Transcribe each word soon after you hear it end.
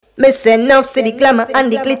Me say enough see the glamour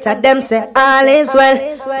and the glitter, them say all is well.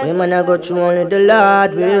 We man a go through only the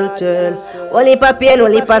Lord will tell. Only pa pain,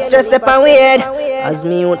 only pa stress, step and weird. As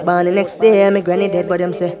me out born the next day, me granny dead, but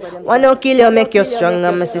them say, one no kill you, make you strong.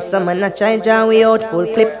 And me see some man a try John, we out full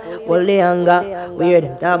clip. Hold the anger, we hear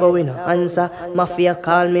them talk but we no answer. Mafia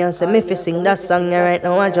call me and say, me fi sing that song right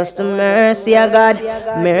now. And just the mercy of God,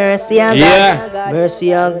 mercy of God,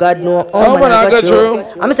 mercy of God. No, oh man, I got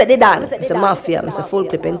you. I'm say the dance, I'm say Mafia, I'm say full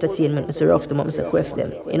clip entertainment, I'm say rough them, I'm say quiff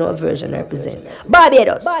them. You know what version represent.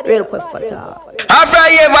 Barbados, real quick for talk. After I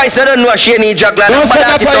hear voice, I don't know she need juggler. But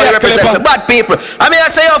that is only represent for bad people. I mean, I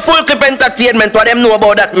say your full clip entertainment, what them know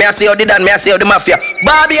about that. Me I say you did that, me I say you the Mafia.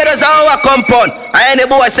 Barbados are our compound. I any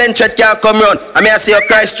boy send chat can't come round. I mean I say your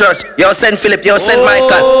Christchurch, you send Philip, you send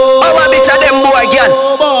Michael. Oh, a bitch of them boy again.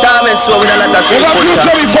 Time and so with a lot of sinful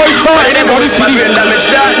talks. But them boys my brain damage,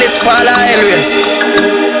 darkness fall always.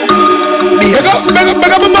 Big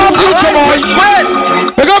up my future, boys.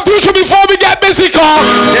 Big up future before we get busy, car.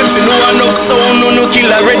 Them say no one no sound, no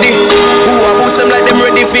killer ready. Who about them like them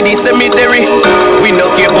ready for the cemetery? We no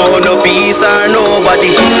care about no peace or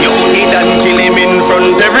nobody. You need and kill him in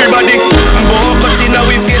front everybody. Boy cut in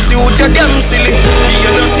our face, you you're damn silly. You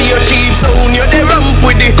no see your cheap sound, you're the ramp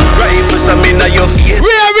with it. Rifle stamina your face.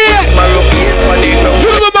 Smile your face, panic.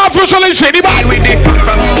 You know my future is shady, but with it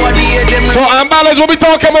from what they them. So balance we'll be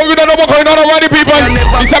talking about. We don't know what's going on already, people.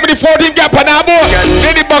 The 70-14 gap and I'm more.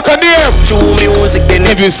 Any Buccaneer.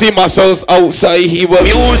 If you see muscles outside, he will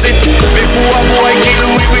music. Before a boy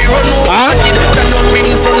kill, we run over. Stand up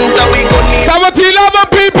in front of we gun in.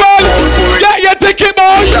 70-11 people. Get your ticket,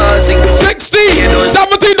 boy. 60.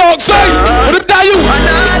 70 outside. What if that you?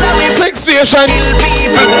 6 nation. Kill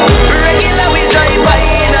people. Regular we drive by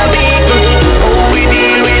in a vehicle. How we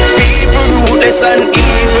deal with people ruthless and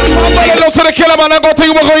evil. So the killer man, I got to tell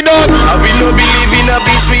you what's going on. I will not believe in a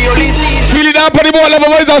bitch, we only see it. Feeling down for the boy, level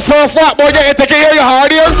boys are so fat, boy, you take care of your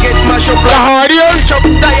hard ears. Get my shop like hard ears. Chop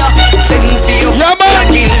tire, send for you. Yeah, man.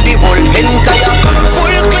 Kill the whole entire.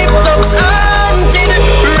 Full clip talks haunted.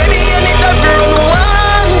 Ready and it have run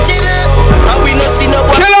wanted. I will not see no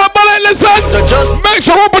one. Kill out, bullet, listen. So just make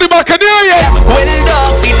sure nobody back in there, yeah. Well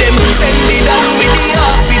dog for them, send it down with the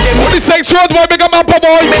heart for them. What is sexual, boy, big up, boy.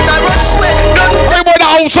 Better run away, don't take boy, the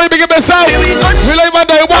outside, big up, myself. We like my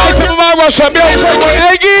day, why some of my Russian music, boy,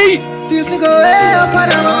 Eggy. Feel to go way up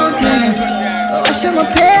on a mountain. So I show my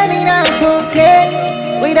pain in a fountain.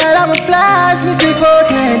 With all of my flaws, me still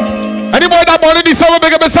potent. Any boy that money this summer,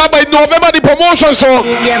 big up, myself, by November, the promotion song.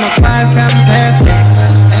 Yeah, I'm far from perfect.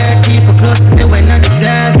 Hurt people close to me when I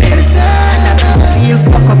deserve it. And I don't feel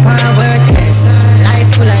fuck up and worthless. Life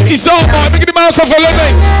full of it's all, boy, make the mouse of a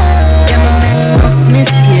living. Yeah, my man, rough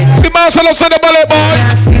mistake. The mouse of the bullet, boy.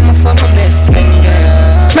 I see my for my best friend,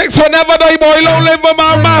 girl. Sex will never die, boy, long live my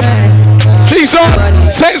mouth. She's on.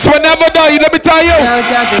 Sex will never die, let me tell you.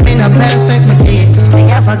 Been a perfect machine. I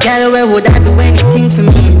have a girl where would I do anything for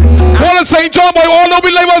me? All in St. John, boy, all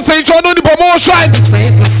over live on St. John, do the promotion.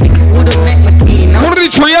 Put the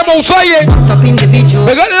 3M outside. Fucked up individual.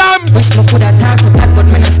 We got lambs. Wish me could have talked to that, but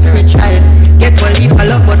me not spiritual. Get one leap a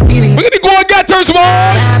lot, but feelings. We're gonna go and get her, boy.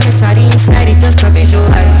 I'm inside it, just a visual.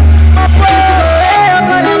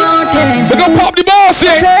 We're gonna pop the boss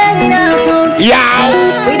in. Yeah.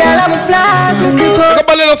 With all of my flaws, me still go. We're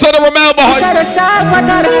gonna little son of Ramel behind. Inside the salt, what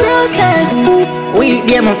are the process? We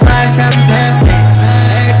be my far from perfect.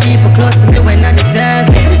 Hurt people close to me when I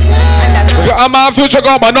deserve it. I'm my future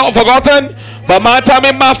God, but not forgotten. But my time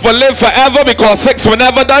in math will live forever because sex will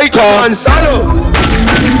never die. And Salo,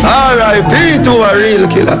 R.I.P. to a real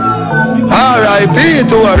killer. R.I.P.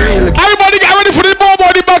 to a real killer. Everybody get ready for the ball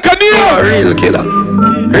body Buccaneer. A real killer.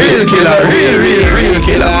 Real killer, real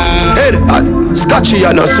killer. Head hot, scotchy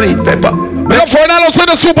and a sweet pepper. Make up for an also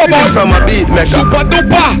the super boy. From a beat maker. Super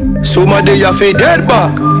duper. Somebody you feel dead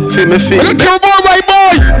back. Feel me feel. Make a boy right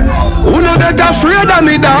boy. Who no that afraid of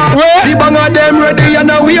me dog? The bang of them ready and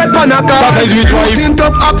a wait pan a car. Tint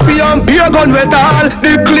up axiom, beer gun wet all.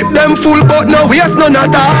 They clip them full but no waste none at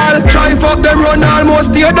all. Try fuck them run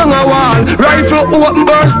almost tear down a wall. Rifle open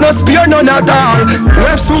burst no spear none at all.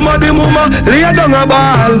 Wef somebody mama lay down a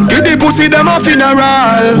ball. Give the pussy them a funeral.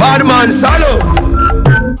 Bad man Salo.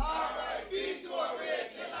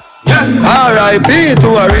 R.I.P. to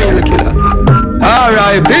a real killer.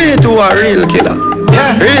 R.I.P. to a real killer.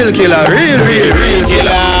 Yeah, real killer, real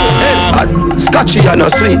killer. Head scotchy and a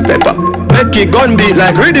sweet pepper. Make it gun beat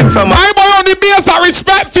like rhythm from a. I'm on the base, I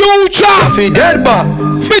respect future. If he dead back,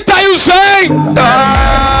 fit are you saying?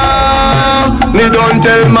 Me don't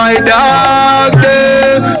tell my dog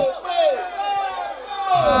them.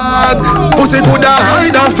 Pussy coulda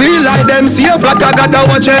hide and feel like them safe. Like I gotta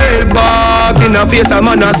watch it back. In the face a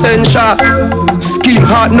man a send shot. Skin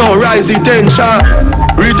hot now rise the tension.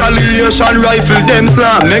 Retaliation rifle them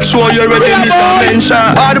slam. Make sure you're ready miss a mention.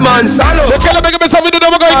 Hard man salo. Okay, let me give me something to know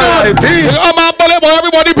what's going on. I'm on bullet, boy.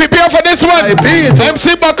 Everybody prepare for this one.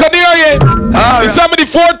 MC Buccaneer, yeah. December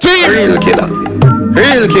 14th. Real killer.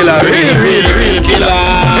 Real killer. Real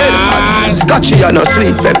killer. Scotchy and a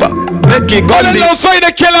sweet pepper. Make it gun no say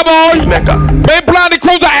the killer boy. Mecca. Main plan the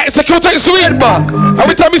crew to execute it sweet back.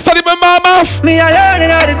 Every time he study my mouth. Me alone in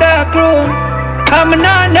the dark room. I'm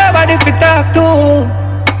not nobody fit talk to.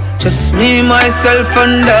 Just me, myself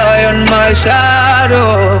and I on my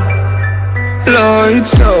shadow.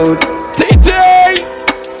 Lights out. TT.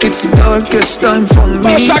 It's the darkest time for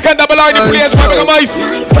me. Shaq and double line the place. I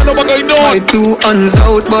know what's going on. My two hands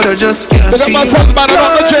out, but I just can't feel. Look at my son's man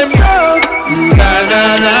on the gym. Na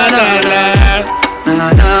na na na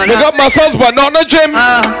na. Look at my son's but not the gym.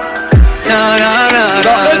 Na na na.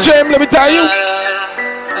 Not the gym, let me tell you.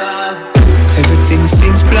 Everything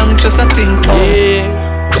seems blank, just a think.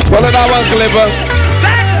 Well, that one clever.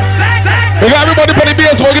 We got everybody for the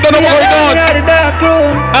BS, but you don't know what's going on.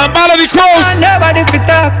 I'm Melody Cruz.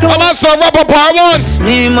 I'm also rapper part 1.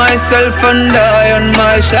 Me, myself, and I on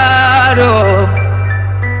my shadow.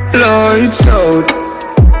 Lights out.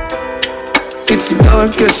 It's the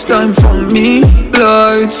darkest time for me.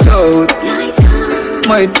 Lights out.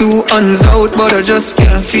 My two hands out, but I just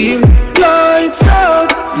can't feel. Lights out.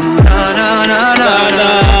 Na na na na na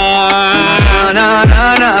na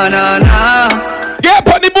na na na na. Get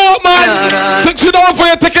up on the boat, man. 60 dollars for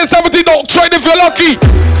your ticket, 70 don't trade if you're lucky.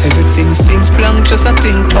 Everything seems blank, just a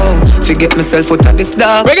think. Oh, forget myself out of this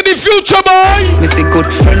dark. Make it the future, boy. Me see good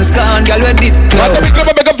friends gone, girl, we did close. I think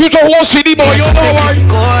we're make a future whole CD, boy. You know why?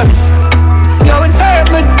 Yo, it hurt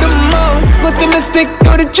me the most, but the mistake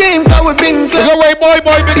to the dream, cause we been close. Go right, boy,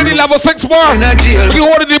 make it the level 6 bar. Make it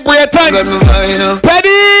order the bread time.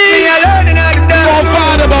 Petty. Me alone in the dark.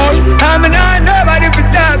 Father, boy. I'm not nobody but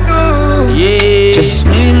that good. Yeah. Just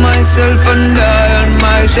me, myself, and I on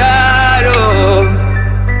my shadow.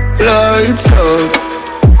 Lights out.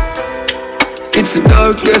 It's the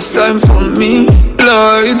darkest time for me.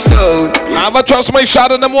 Lights out. I'ma trust my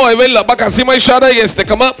shot in the more. If I look back and see my shot, yes, they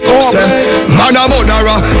come up. Man a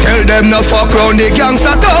murderer. Tell them no fuck round the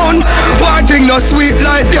gangster town. One thing no sweet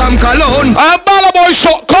like damn cologne. I'm Balla Boy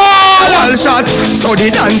shot call. All shot. So the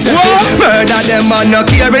dance murder them man no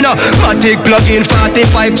caring no. Matic plug in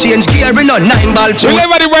 45 change gearing no. 9 ball two.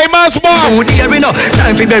 Deliver the Rayman's bar. Food hearing no.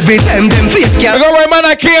 Time for baby them face care. We go Rayman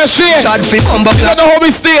I can't shit. Shot fi bumba. You know how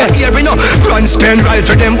we stay. Hearing no. Run spin right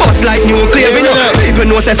for them bust like nuclear no. People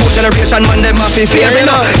know say fourth generation man them have fear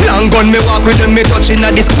no. Long gun me walk with them me touching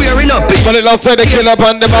at the square no. But it looks like they kill up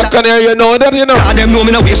on the back and here you know that you know. God them know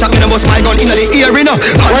me no way shot me no bust my gun in the ear no.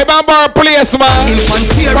 Rayman bar place man. Infant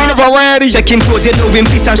steering ready. Check him close you know him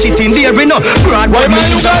piece and shit in there no. Broadway me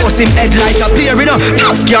use a bust him head like a pear no.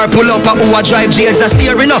 Scar pull up a who a drive Jades a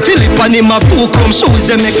steering no. Philip and him have 2 chrome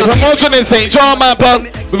shoes them make a promotion in St. John man pal.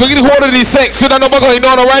 We begin to hold of these 6. You don't know what's going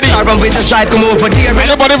on already. I run with the stripe come over there.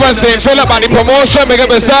 Anybody from St. Philip and the promotion make up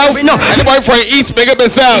yourself. Anybody from East make up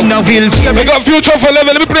yourself. Make up future for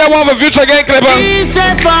living. Let me play one for future again, Clever. He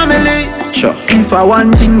said family. Sure. If I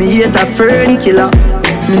want thing, me hate a fern killer.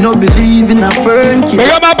 Me no believe in a fern killer.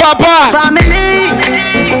 Make up my papa. Family.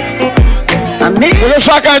 And me. We go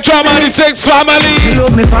shock and trauma 6 family. You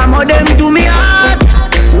love me from all them to me heart.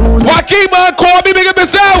 Joaquin man, call me, make up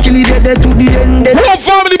yourself. Kill it dead to the end. What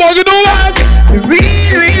family boy you know what?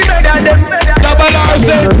 Real better than Double R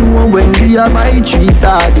say. Them no know when we a buy 3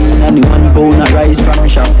 sardine and the 1 pound of rice from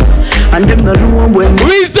shop. And them no know when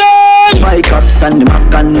Reason. buy cups and the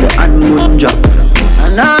mac and the handgun drop.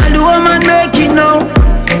 And all the woman make it now.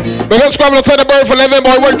 We go scrabble outside the bird for 11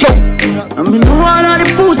 boy, work through. I mean know all of the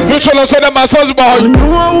pussy. We shall outside the masses boy. I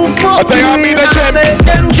know who fuck I tell you, me I mean the and gym. make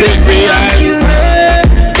them drink me and kill me.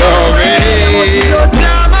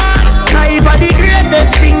 Life are the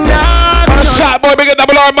greatest thing that shot boy, make a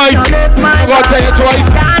double R mice. I'm gonna tell you twice.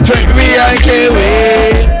 Drink me and kill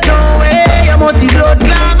me. No way, you must see blood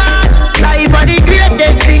glamour. Life are the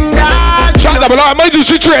greatest thing that Shot double R mice, you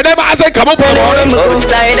should trade them as I come up on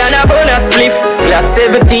outside and a bonus spliff. Glock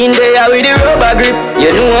 17 there with the rubber grip.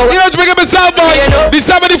 You know what? Here's making me sound boy.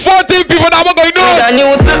 December the 14th people that we're going to do. The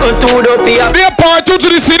new something to the pier. Be a part 2 to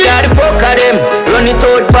the city. Yeah, the fuck of them. Run it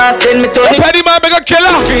out fast, then me turn it. Petty man, make a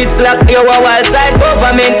killer. Streets locked, you a wild side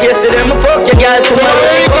government. Yesterday me fuck your girl, tomorrow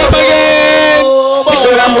she come again. Me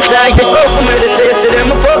sure I'm like this, go for me to say yesterday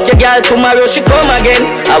me fuck your girl tomorrow she come again.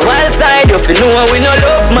 A wild side, if you know we no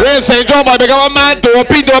love man. Let's say Joe boy, become a man to a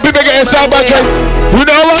pin, make it yourself back. You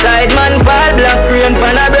know what? Side man fall, black rain,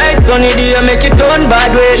 pan a bright sunny day, make it turn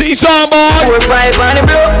bad way. See some boy. 4-5 on the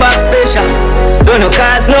block back special. Don't no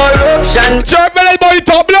cause no eruption. Chirp me body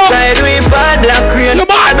top block. Side we fall, black rain, pan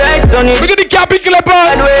a bright sunny. We get the cap in the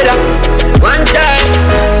bar. One time,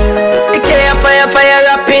 the fire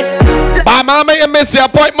rapid. My mama make a messy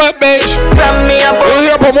appointment, bitch. From me up. You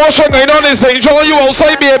hear promotion going on in St. John, you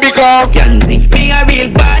outside, baby, car. Me a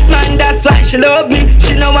real bad man, that's why she love me.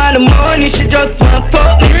 She no want the money, she just want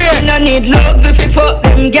fuck me. We no need love if you fuck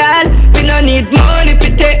them gal. We no need money if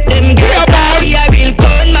you take them gal. We a real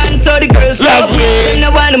cold man, so the girls love me. We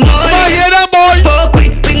no want the money. Come on, hear that, boy. Fuck we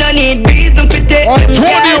no need reason for take them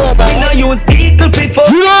gal. We no use vehicle for fuck.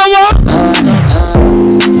 You know what?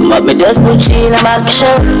 But me just put she in a back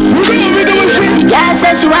shop. The girl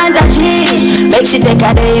said she want a G, make she take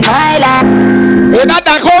a day in my life. You're not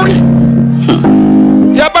that Corey?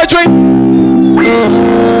 Yeah, my drink.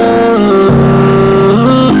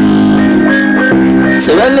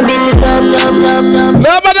 So when me beat it up.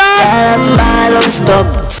 Never that. Stop.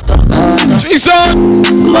 Jason.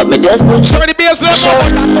 But me just put she in a back shop.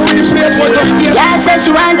 Yeah, said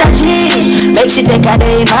she want a G, make she take a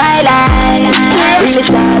day in my life. We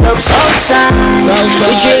start up outside.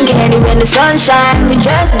 We drink Henny when the sun shine. We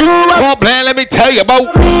just do what man, let me tell you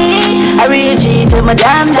about me. I real G to my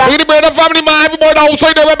damn side. We the brand of family man, everybody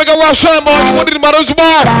outside there, make a rush on, boy. You want the mother's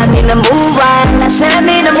bar. I'm in the move on. I said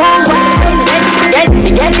me the move on.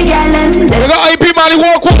 Get the gallon. We got IP man, he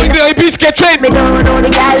walk up, the IP sketch in. Me don't know the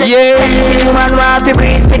gallon. Yeah. Man want to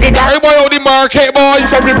breathe for the dog. Everybody out the market, boy.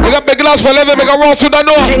 We got big glass for 11, make a roast with the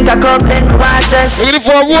no. Drink a cup, then wash us. We need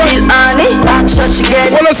for a wood. Feel on it, back shot she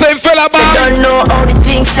get. What I say, fella, man? Don't know how the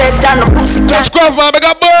thing set down the pussy cat. Scruff, man, make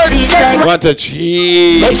a bird. Want a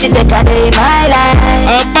cheese. Make she take a day in my life.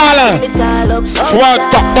 A baller. What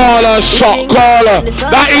the baller, shot caller.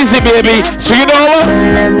 That easy, baby. So you know what?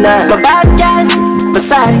 My bad gal, my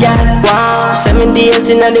sad gal. Wow, 7 days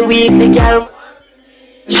in the week, the gal.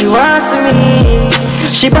 She wants me.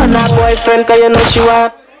 She bought her boyfriend, cause you know she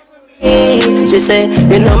want me. She say,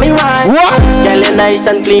 you know me why? What? Girl, you nice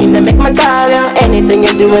and clean, they make my call you. Anything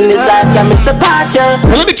you do in this life, got me support you.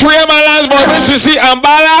 Look at the three of my last boy. Don't you see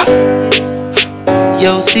Ambala?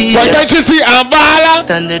 Yo, see Why don't you see Ambala?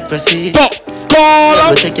 Standard procedure. Top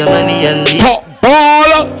caller. Take your money and leave. Top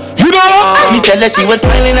baller. You know? Me tell her she was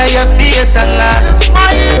smiling at your face and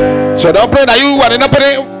laugh. So don't play that you want to put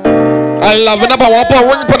it. I love it up. I want to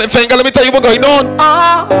ring put it finger. Let me tell you what's going on.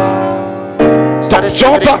 Top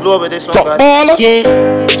shorter. Top baller.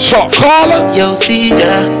 Yeah. Shot caller. Yo, see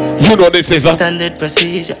ya. You know this is a standard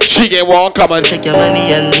procedure. She get one coming. Take your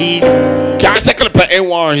money and leave. Can't take a clip in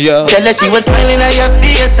one, yeah. Tell her she was smiling at your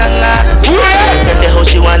face and laugh. Tell her how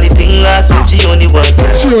she want the thing last, but she only want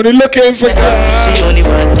cash. She only looking for cash. She only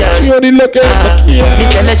want cash. She only looking for cash. Me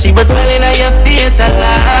tell her she was smiling at your face and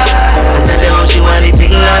laugh. And tell her how she want the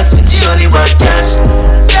thing last, but she only want cash.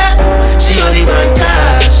 She only want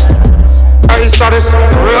cash. I started some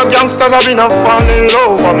real youngsters have been a fall in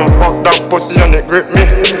love. I'ma fuck that pussy and it grip me.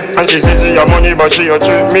 And she says she your money but she a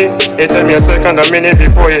trick me. It take me a second, a minute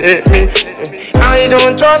before you hit me. I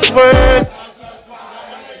don't trust words.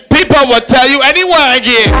 People will tell you anywhere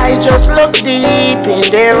again. I just look deep in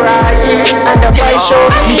their eyes and the face show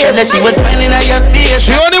me. Tell her she was smiling at your face.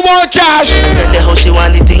 She only want cash. Tell her how she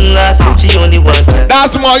want the thing last, but she only want cash.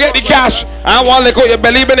 That's more, get the cash. I want to go your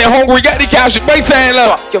belly, but they're hungry. Get the cash. They saying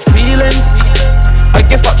look. Fuck your feelings. I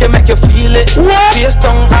can fuck you, make you feel it. What? Face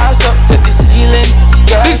down, ass up to the ceiling.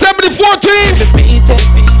 Girl, December the 14th. Beat it.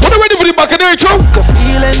 What are you ready for the Buccaneer show? Your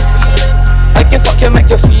feelings. I can fuck you, make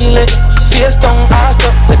you feel it. Face down, ass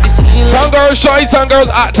up to the ceiling. Some girls shy, some girls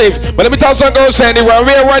active. But let me tell some girls saying they were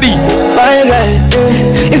ready. My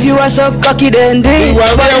girl, if you are so cocky, then they were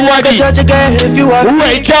ready. If you are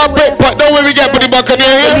wait, can't break, but don't worry, we get for the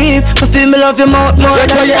Buccaneer. But feel me love your mouth more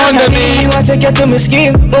than you underneath. You want to get to my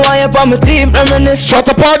scheme, but why you on my team? Reminisce. Shut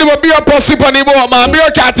the party with beer pussy on the boat, man.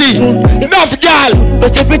 Beer catty. Enough, girl.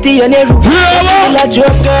 But you're pretty and you're yeah, like your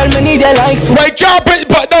girl, me need a like. Wait, can't break,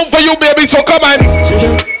 but don't for you, baby, so come on.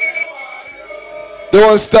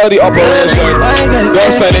 Don't study operation.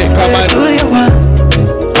 Don't study, come on.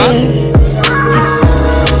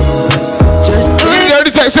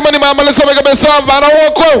 Sexy money, man, let's make a best of man. I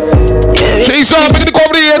walk out. She's on, make the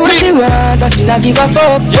cover the 18. She want, and she not give a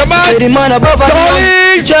fuck. Yeah, man. Say the man above her.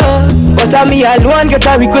 But I me alone, get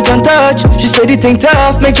her, we couldn't touch. She said the thing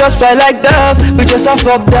tough, make just fly like Dove. We just a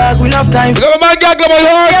fuck dog, we enough time. Look at my gag, my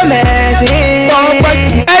heart. Yeah, man.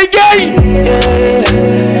 Hey, gay.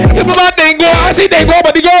 Give me my thing, go. I see they go,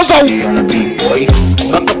 but the girls out.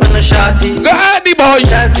 Back up in the shotty. Go ahead, the boy.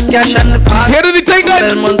 Cash on the fire. Here do the thing go.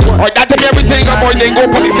 Alright, that take everything up, boy. They go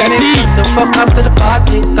for the settee. To fuck after the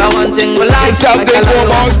party. Got one thing we like.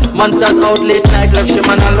 Monsters out late night, love she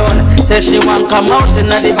man alone. Say she want come out in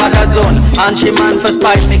the bad zone. And she man for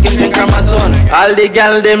spice, make him drink Amazon. All the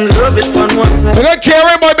gal them love it on one side. We got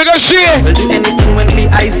carry, boy, we got shit. We'll do anything when we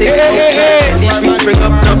ice it. These bring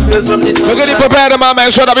up tough girls from this. We're gonna prepare the man,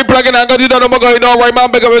 man. Should I be plugging and you don't know what's going on, right,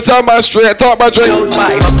 man? Big up yourself, man. Straight talk, my drink.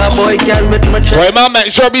 Right, man, man.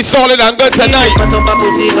 Sure be solid and good tonight.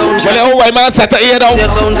 Well, right, man. Set it here, though.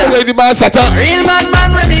 Lady man, set it. Real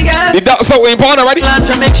man, ready, girl. The duck so we born already? Plan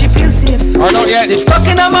to make she feel safe. Or not yet? She's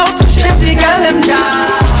fucking them out. Shift the girl, them down.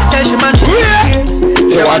 Tell she man, she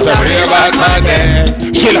she wants a real bad man,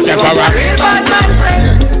 then. She looking for a real bad man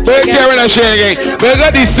friend. We're carrying a shit again. We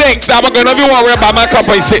got the 6. I'm gonna be one about my cup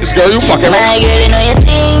of 6, girl. You fucking right. My girl, you know your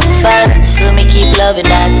thing fat, so me keep loving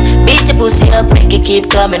that. Beat your pussy up, make it keep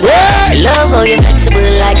coming. I love how you're flexible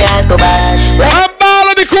like a cobalt. I'm ball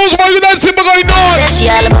on the cruise, boy. You don't see me going on. She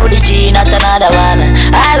all about the G, not another one.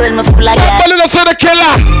 All when me full like that. I'm balling us on the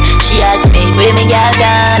killer. She asked me, where me girl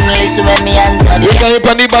gone? Listen when me answer. We're going to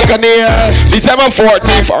the Buccaneer. December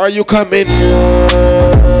 14th. Are you coming?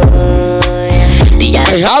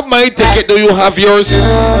 I have my ticket. Do you have yours?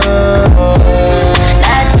 That's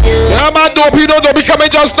you. Yeah, man, dope. You don't be coming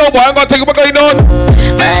just now, boy. I'm gonna take what's going on.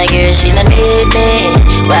 My girl, she not need me.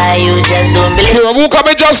 Why you just don't believe? Here, who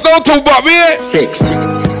coming just now too, but me? 6.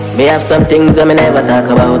 Me have some things I me never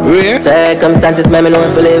talk about. Yeah. Circumstances me know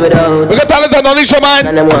if I live without. We got talent and knowledge, man.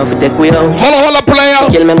 And them want to take we out. Holla, player.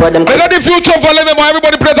 Kill me, but them. We got the future for living, boy.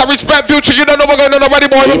 Everybody plays a respect future. You don't know what's going on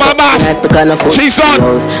already, boy. You my man. She's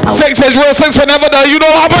on. 6 is real, 6 whenever the you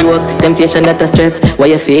know what happen. Temptation that I stress.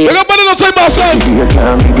 What you feel? We got better than say myself. Every day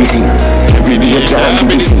can't be the same. Every day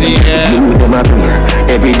can't be the same. You them a prayer.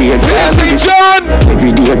 Every day can't be the same.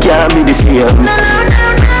 Every day can't be the same.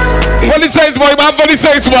 What it says, boy, man, what it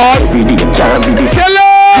says, boy. Every day can't be the same. Hello.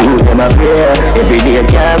 You them a prayer. Every day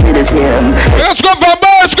can't be the same. Let's go for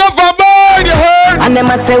boy, you heard? And them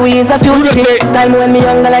a say we is a fugitive. Style when me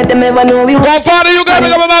younger like them ever know we were. Well, father, you got me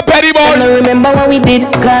come my petty boy. And I remember what we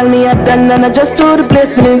did. Call me up and I just to the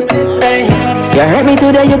place we live. Hey. You hurt me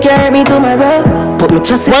today, you can't hurt me tomorrow. Put me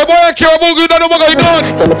trust in. My boy, I care about you, don't know what going on.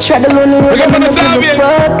 So me try to learn the road. We got to solve it.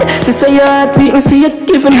 Sister, your heart beat me, see you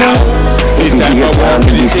giving up. December won't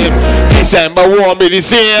be the same. December won't be the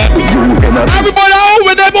same. Everybody out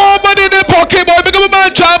with them more money in their pocket, boy. Become a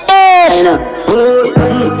man, Jambo.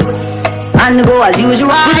 And go as usual.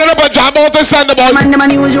 We got up a Jambo to send the boy. Man, them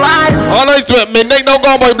unusual. All right, midnight now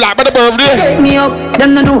go, boy. Black by the birthday. Take me up,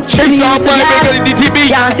 them no do. Tell me used to die.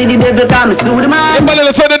 Can't see the devil come slew the man. The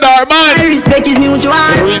little son of dark man. My respect is mutual.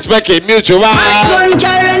 Respect is mutual. My gun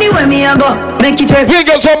carry anywhere me a go. Make it work. We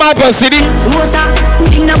got some my city. What's up?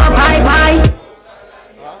 Think now a pie.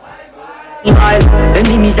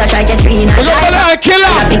 Enemies that try get me in a try. Killer.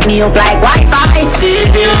 Pick me up like Wi-Fi. See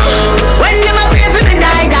you. When them a pray for me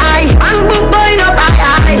die. And book going up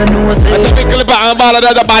high. I don't know what's up. I think we clip and ball of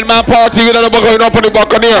the bad man party. We don't know what's going up on the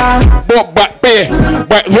Buccaneer. But pay.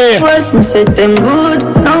 Words me said them good.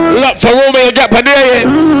 Look for room and get per day.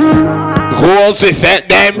 Who else is set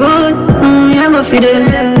them? Good. You go for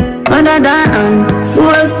them. Who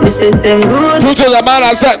else we said them good? Future the man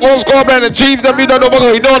I said goes go and achieve them. You don't know what's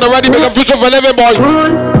going on already. Make a future for living, boy.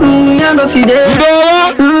 Good. You go for them. You know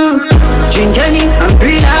what? Drink any and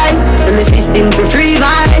breathe life. Tell the system to free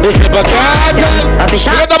vibe. This is a cartel. I fish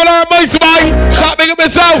out. You got double R mice, boy. Shot me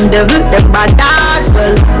myself. Devil them bad as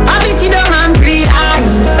well. I be sit down and breathe life.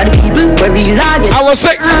 For the people where we like it. I was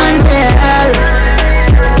 6.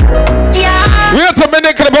 Wait a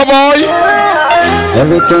minute, Clipper boy.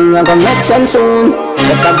 Everything I gonna make sense soon.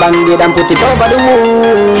 Get a band-aid and put it over the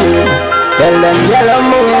wound. Tell them yellow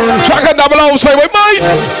moon. Track a double O, say with mice.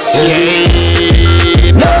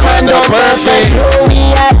 No time, no perfect. No,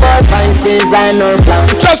 we have our vices and our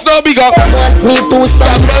plans. Just no big up. Me too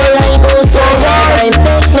stumble, I go so hard. I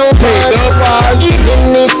take no pause.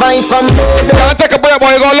 Even if I from border. Can't take a break,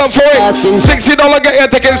 boy, you gotta look for it. $60 get your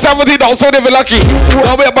ticket, $70, so if you're lucky.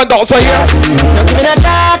 Don't be up on dollar here. No give me no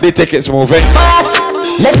talk. The tickets moving. Fast.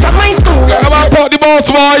 Left from my school. Come on, put the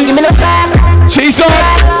boss, boy. Give me no talk. She's on.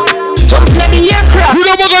 Jump in the aircraft. You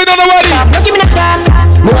know what's going on already. No give me no talk.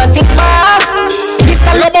 More tick fast.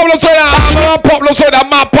 You got Pablo say that. I'm gonna Pablo say that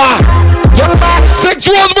mappa. Young boss.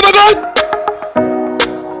 6 rounds, but I got.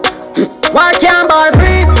 One can ball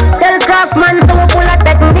free. Tell Craftman so we pull a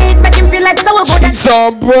technique. Make him feel like so we good. She's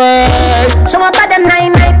on break. Show up at them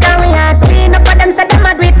 9 night and we are clean up for them. Say them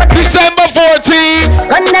a do it but December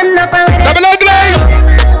 14th. gun them up and we Double ugly.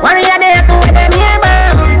 one year they have to with them.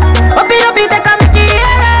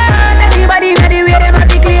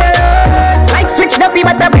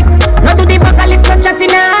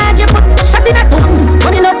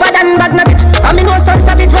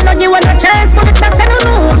 Chance bullet that's no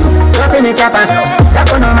no. Drop in the chopper,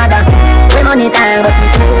 suck on no matter. We money time, but see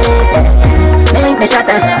place, yeah. Make me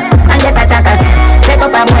shatter, and get a chatter. Set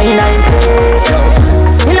up a boy in a place.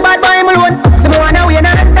 Still a bad boy, my alone. So me wanna win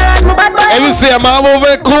and enter my bad boy. And you say a man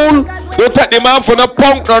over cool. Don't take the man for the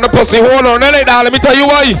punk or the pussy hole or nothing like that. Let me tell you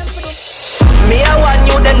why. Me I want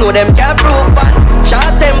you, they know them can't prove man.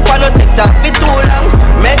 Short temper, no take talk for too long.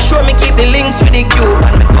 Make sure me keep the links with the cube.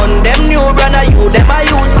 And me gun them new brand of you, them I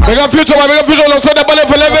use. Make a future, don't say the bullet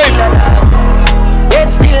for living.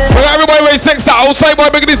 Well, everybody way sex outside, boy,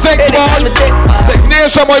 make it sex, boy. Sex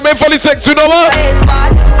nation, boy, make fully sex, you know what?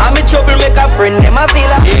 I'm in trouble, make a friend, them a feel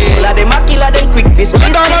a them a killer, them quick fist. Look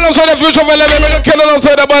at the outside the future for living, make a killer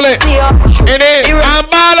outside the bullet. In it, I'm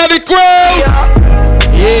bad at the crew.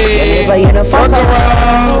 Yeah, never hear no fuck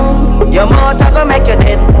around. Your mouth a go make you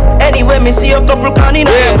dead. Anyway, me see your couple can in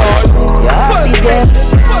yeah, boy. Yeah, see them.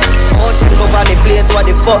 Mountain over the place, what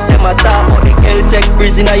the fuck them a talk about. The girl take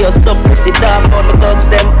prison and your suck pussy talk about. Me thugs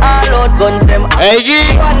them, all out guns them. Hey,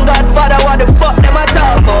 one Godfather, what the fuck them a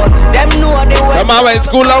talk about. Them know the way. Come on, went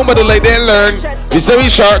school long, but like they learn. You say we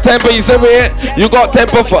short temper, you say we you got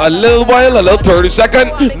temper for a little while, a little 30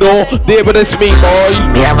 seconds. No, they but it's me, boy.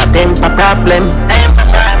 Me have a temper problem.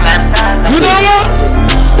 You know what?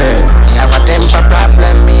 Me have a temper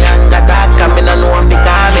problem. Me anger dark, and me no know if it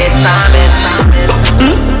calm it.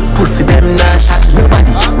 Pussy them nah shot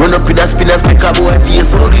nobody. Run up with the spinners, make a boy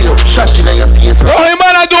face. Hold it up, shot in your face. Oh, hey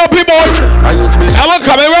man, I do it, boy. I use me. I'm gonna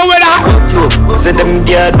come around with that. Cut you up. Say them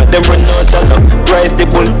geared, but them run out of luck. Rise the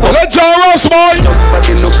bull up. Let's go, Ross, boy.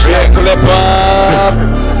 Somebody look yeah, clip up.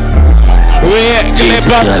 Wait, clip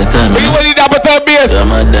up. We want the double top bass. Oh,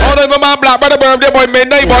 no, my man, black brother, birthday boy,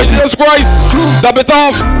 midnight boy, Jesus Christ. Double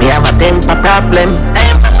top. Me have a temper problem.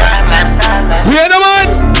 We ain't the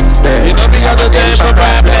man. You know me got a temper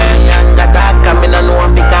problem. Younger dark, and me no know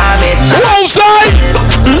if it calm it. Who outside?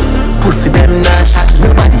 Pussy them nah shot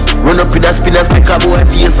nobody. Run up with the spinners, make a boy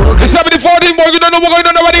face. It's 70-14, boy, you don't know what's going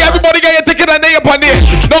on already. Everybody got your ticket and they up on there.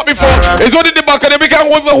 Not before. It's only the back and then we can't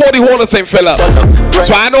hold the whole the same fella.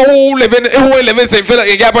 So I know who ain't living same fella.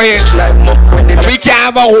 You get by here. And we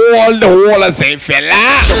can't have a the whole the same fella.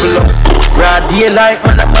 Broad daylight,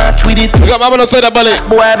 man, I'm match with it. We got mama outside the bullet.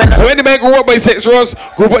 So when the man grew up by 6 rows,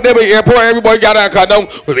 group up there by airport, everybody got a car down.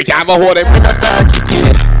 But we can't have a whole them.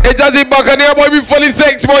 It doesn't back on there, boy, we fully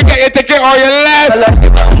sex, boy, get your ticket or your last.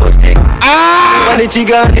 Ah! The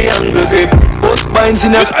chicken, the angle grip. Both binds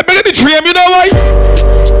in a. I beg the dream, you know why?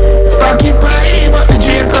 Rocky pie, but the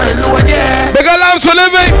J coil low again. Big alarms for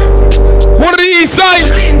living. Who to the east side?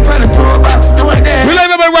 Lean for the pro box, do it there. We live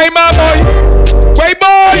in my right man, boy. Right,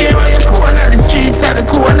 boy. Here on your corner, the streets are the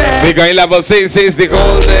corner. Big guy level 6 is the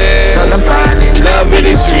golden. So I'm falling in love with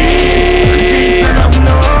the streets. The streets are love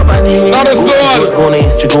nobody. Not a sword. Going to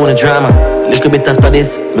history, going to drama. Little bit as for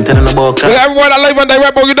this, I'm telling about car. Everyone alive and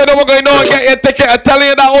direct, but you don't know what's going on. Get your ticket, I'm telling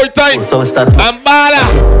you that all the time. So it starts. I'm bala.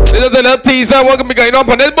 This is a little teaser, what's going to be going on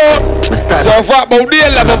this board. So far, about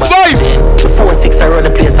there, level 5. Before 6, I run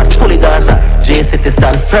the place, I fully Gaza. J-City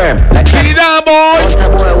stand firm. Like get it down, boy. One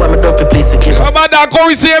time, boy, when me drop the place, you how about that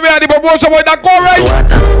Corey? See me at the promotion, boy, that Corey.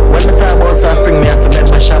 When me talk about South Spring, me have to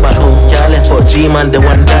remember Shabba. Can't left for G-Man, the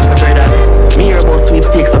one that me brother. Me hear about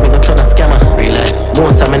sweepstakes, so me go turn a scammer. Real life.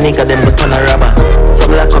 Most of my nigga, them go turn a robber.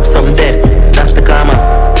 Some lock up, some dead. That's the karma.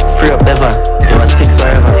 Free up ever. You was 6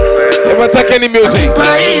 forever. Never take any music.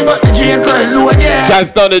 Pie, but the J coil low again.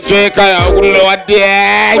 Just done the J coil low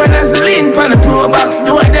again. When I lean for the pro box,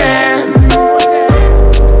 do it there.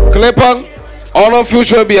 Clip on. All our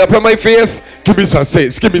future will be up in my face. Give me some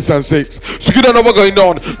 6. Give me some 6. So you don't know what's going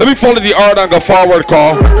on. Let me follow the order and go forward,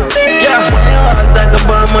 call. Yeah. Talk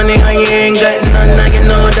about money and you ain't got none. Now you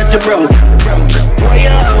know that you broke. Why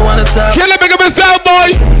you wanna talk? Kill it, make up a sound,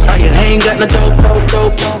 boy. You ain't got no dope.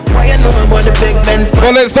 Why you know about the big Benz?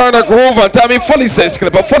 Well, let's start a groove and tell me fully 6,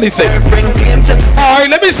 clip up, fully 6.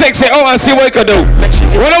 Alright, let me 6 it out and see what I can do.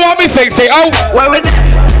 When I want me 6 it out. Where we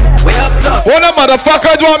there? We up top. What a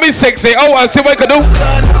motherfucker want me 6 it out and see what I can do.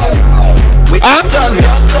 Huh?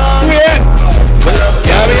 Yeah.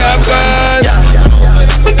 Yeah, we have gun.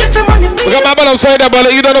 We got my man outside there,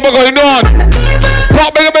 but you don't know what's going on.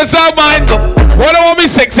 Pop, make up a sound, man. What I want me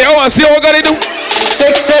 6 it out and see what I gotta do.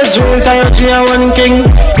 6 says rule, one king. You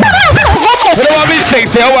don't want me 6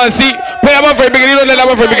 it out and see. Play up for a beginning, you don't let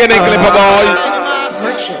up for a beginning, clip up, boy.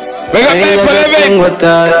 Make up me for living.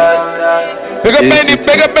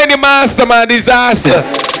 Big up Benny Masterman Disaster.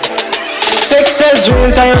 Success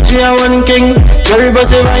real, Coyote a one king. Jerry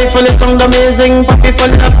Buzzy rifle, it sound amazing. Poppy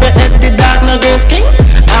full up the head, the dark no grace king.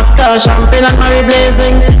 After champagne and Mary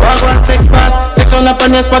blazing. Walk one 6 pass, 6 on up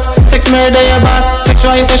on your spot. 6 murder your boss, 6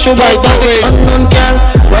 rifle shoot by 6 unknown girl.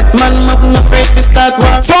 Wet man up no afraid to start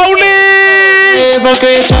war. Foley! Evil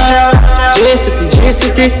creature.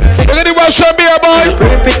 J-City. Look at the Russian beer boy.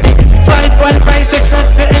 5.56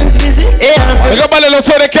 F your ends busy. I got my little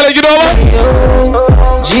son that killer, you know what?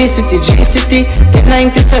 G-City,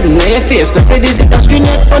 97, now your face, the fed is it, that's green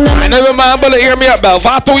yet, but I never mind, but hear me up, Bell.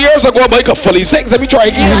 2 years ago, I got fully 6, let me try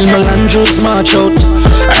again. Melandros march out,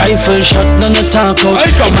 rifle shot, none of talk out. I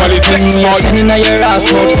got fully 6, boy. Sending out your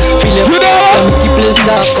ass mouth, feel it, people is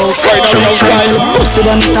dark out. Right now, outside. Pussy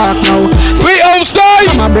them talk now. Free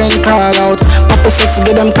outside! My brain call out, Papa 6,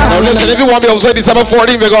 get them call. Now listen, if you want me outside December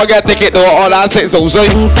 14th, we're gonna get a ticket to all our 6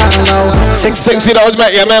 outside. $60,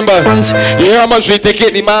 make you remember. You hear how much the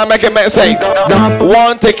ticket, the man make it make say.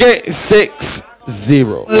 1 ticket, 60.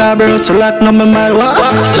 Labro to lock no my mind.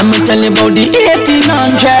 Let me tell you about the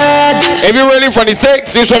 1800. If you're ready for the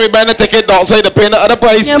 6, you show me buy the ticket outside the paying the other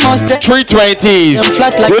price. 320s.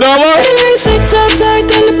 Flat like you know what? 6 outside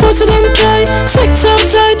and the pussy them try. 6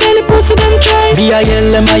 outside and the pussy them try.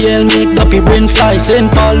 B-I-L-M-I-L make up your brain fly.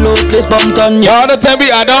 St. Paul Lopez bumped on you. Y'all the time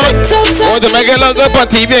we add up. Want to make it look good on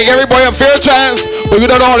TV and give everybody a fair chance. But we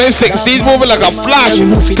don't know this 60s moving like a flash.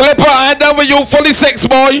 Clipper and down with you fully 6,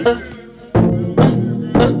 boy.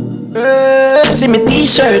 See me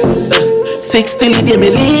t-shirt 16 give me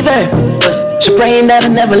leave her. She praying that I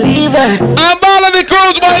never leave her. I'm balling the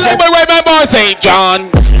cruise, boy. Like my right man, boy, St. John.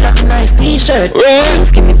 She got a nice t-shirt.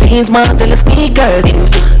 Skinny jeans, man, till the sneakers.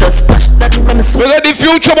 The splash that when the we got the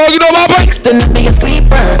future, boy. You know what, boy? 16 be a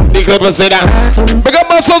sleeper. The Clipper say that. We got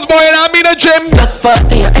muscles, boy, and I'm in the gym. Black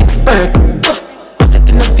 40, expert. Put it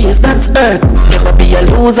in the face, that's bird. Never be a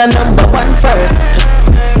loser, number 1 first.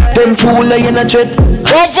 Them fool in a dread.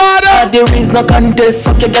 Oh, father! There is no contest.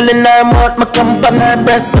 Suck your girl in her mouth. My camp on her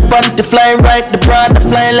breast. The panty flying right. The broad the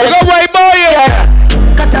flying left. Go right, boy! Yeah.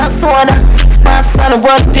 Got a soda. 6 pass on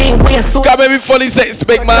one thing. We a suit. Got maybe fully 6,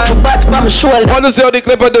 big man. Batch by my shoulder. Want to see how the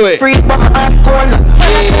Clipper do it? Freeze by my hot corner.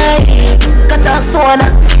 Got a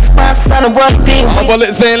soda. 6 pass on one thing. I'm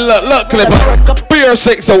bullet saying, look, Clipper. Beer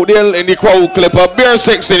 6 out there in the crowd, Clipper. Beer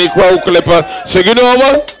 6 in the crowd, Clipper. So you know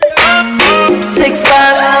what? 6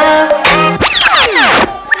 pass.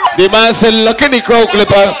 The man said, look in the crowd,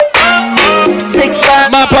 Clipper. 6 pass.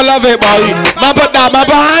 Mappa love it, boy. Mappa that,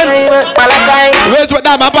 Mappa hand. Where's what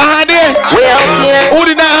that, Mappa hand here? We out here. Who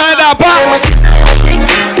did that hand up, huh?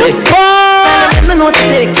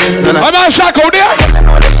 I'm not shocked out there.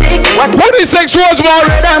 What is 6 was, boy?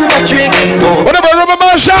 What about rubber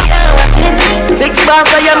man shot? 6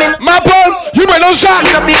 bars I am in. Mappa, you better no shot.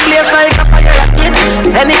 In a big place like a fire rocket.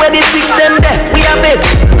 Anybody 6 them there, we have it.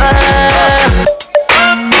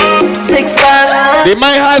 6 bars. They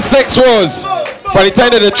might have 6 rows. For the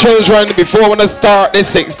time of the children, before when they start this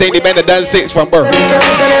 16, they made the dance 6 from birth.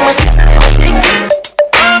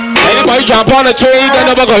 Anybody jump on the train, then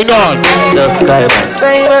never going on. The sky,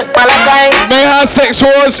 may have 6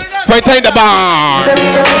 rows. For the time the bar.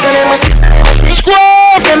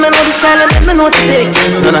 Scrub!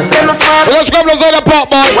 Let's grab those other pop,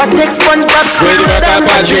 boy. What takes SpongeBob?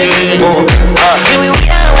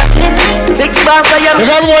 6 bars I am.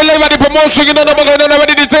 Everyone live at the promotion, you know, never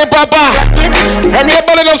did the thing, papa.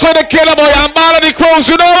 Anybody don't say the killer, boy. I'm out of the crows,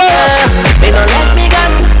 you know what? They don't let me go.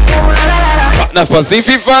 Enough for see if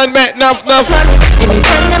you find me, enough.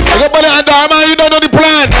 Everybody under our man, you don't know the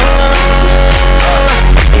plan.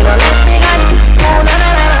 They don't let me go.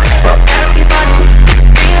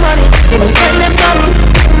 Give me friend them some.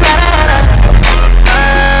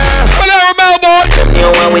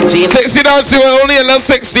 60 down to only enough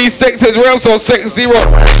 66 is real, so 6-0.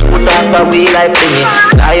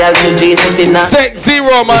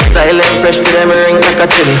 6-0, man. Style and fresh for them ring like a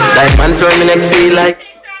chili. Like man so me neck feel like.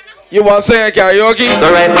 You want to say karaoke?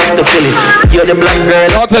 Go right back to Philly. You're the black girl.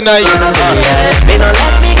 Not tonight. We're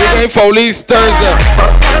going for Lee's Thursday.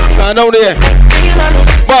 I know there.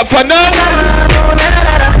 But for now,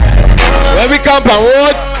 when we come on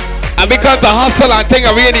road, and because the hustle and thing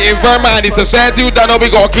around the environment and the society, you don't know we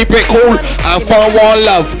gonna keep it cool and find one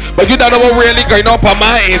love. But you don't know what really going up on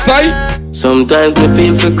my inside. Sometimes me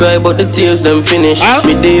feel for cry, but the tears them finish. Huh?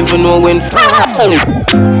 Me don't even know when.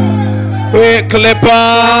 Wait,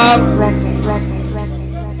 Clipper.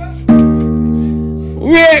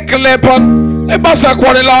 Wait, Clipper. They bust a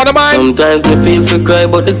quarter loud of mine. Sometimes me feel for cry,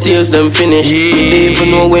 but the tears them finish. You even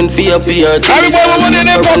know when for appear. Everybody want in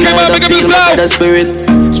there, Pokemon, make it yourself. Spirit,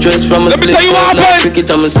 stress from a split phone like cricket.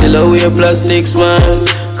 I'm still away plastic smiles.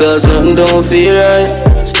 Cause nothing don't feel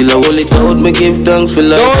right. Still I hold it out, me give thanks for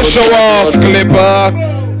life. Don't show off, Clipper.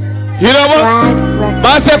 You know what?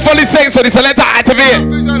 Man said fully sex, so the selector activate.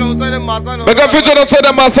 Because future don't say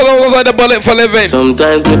the muscle outside the bullet for living.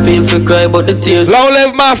 Sometimes me feel for cry, but the tears. Long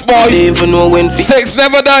live math boy. Even know when sex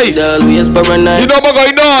never dies. Always paranoid. You know what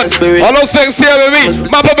going on? All those sex here with me.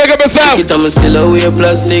 Mappa big up yourself. I'm still away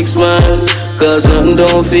plastic smiles. Cause nothing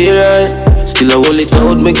don't feel right. Still I hold it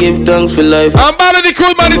out, me give thanks for life. I'm bad at the cool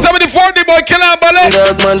man, it's 70-40 boy, kill him, bullet.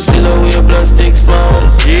 Dark man still away plastic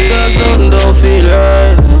smiles. Cause nothing don't feel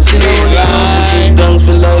right. Still I hold it out, me give thanks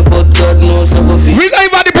for life. But God knows how I feel. We got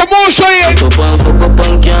even the promotion here. Fuck up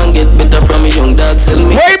and can't get better from a young dog. Sell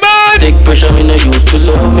me Raymond. Take pressure, me no used to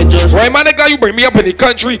love me just Raymond, the guy you bring me up in the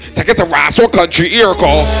country. Take it to Rasso country, ear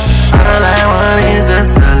call. All I want is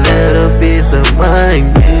just a little piece of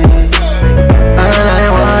mind, yeah. All I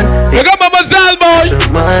want. You got my Mazal boy.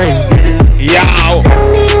 Yow.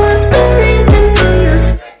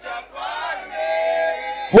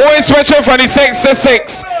 Who is switching from the 6 to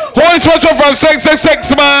 6? Who is switching from 6 to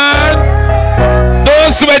 6, man?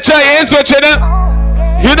 Don't switch, I ain't switching it.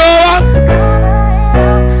 You know what?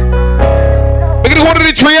 Make it go to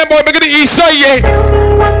the tree, boy. Make it the east side, yeah.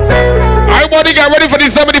 Everybody get ready for the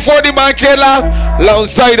 70-40 man killer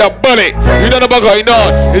alongside a bullet. You don't know what's going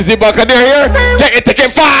on. Is the Buccaneer here? Get your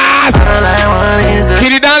ticket fast.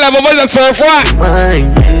 Kitty down level was a surf what?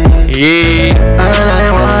 Yeah. All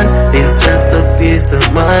I want is just a piece of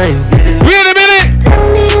mind. Yeah. Wait a minute.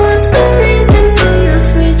 Tell me what's the reason for your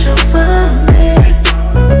switch up on me?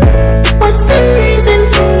 What's the reason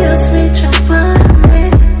for your switch up on me?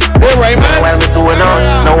 All right, man. While me so on,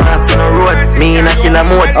 no one see no road. Me in a killer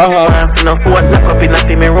mode. Man see no foot, lock up in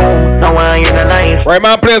a me room. No one in a nice. Right,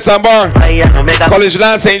 man, play some bar. College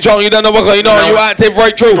Land St. John, you don't know what's going on. You active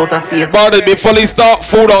right through. Bar to be fully stocked,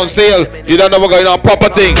 food on sale. You don't know what's going on. Proper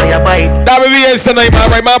thing. That will be it tonight, man.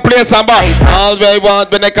 Right, man, play some bar. All they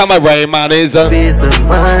want when they come right, man, is a I'm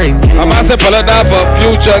going to pull it down for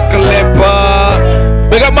future Clipper.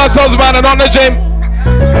 Big up muscles, man, and on the gym.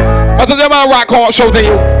 What's the man rock hard show to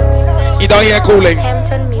you? You don't hear cooling.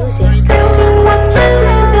 Hampton Music. Tell me what's the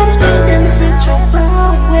reason for them switch up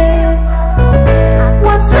on me?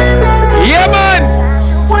 What's the reason? Yeah, man.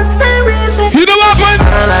 What's the reason? You know what, man?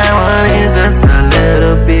 All I want is just a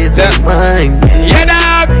little piece of mind. Yeah,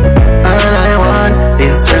 dog. All I want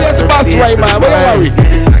is just a piece right, man. of Don't worry.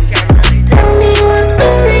 Tell me what's the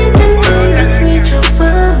reason for your switch up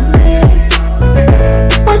on me?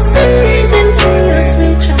 What's the reason for your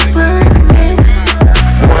switch up on me?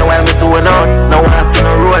 While me so on, no one see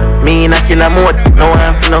no road. Me in a killer mode. No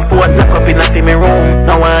one see no food, lock up in a me room.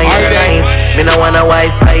 No one in a nice. Me no want a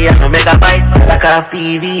Wi-Fi, no megabyte. Lock off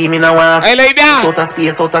TV, me no want. I lay down. Out of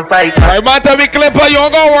space, out of sight. Alright, man, tell me Clipper, you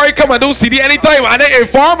don't go worry. Come and do CD anytime. And then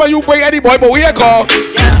inform you bring any boy, but we are call.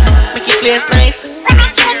 Yeah, make it place nice.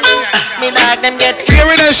 Me dog them get. Give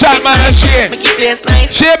me that shot, man, and shit. Make it place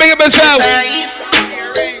nice. Shit, make it myself.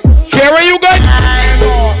 Carry you good?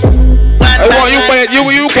 I want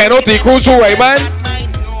you cannot take cruise through, right, man?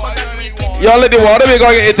 Y'all let the water, we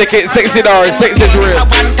gonna get a ticket $60, 60 real.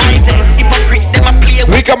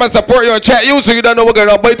 We come and support you and chat you, so you don't know what's going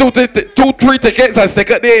on. Buy 2-3 tickets and stick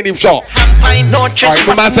it there in the shop. Alright,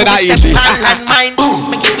 the man said that easy.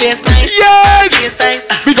 Yes!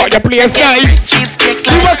 We got your place nice.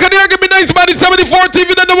 You work there, give me nice, man. It's 74 TV,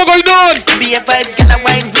 you don't know what's going on. Be a vibes, get a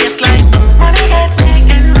wine baseline. Wanna get back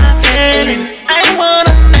in my feelings. I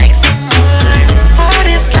wanna make some more. For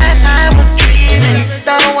this life I was dreaming.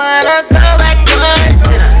 Don't wanna go back to us.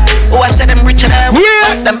 Oh, I said I'm rich and I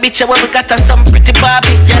want them bitch. What we got some pretty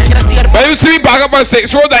Barbie. Yeah, you see her. But you see me back up on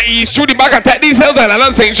 6 Road that east through the back and take these hills and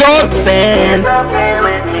I'm St. John.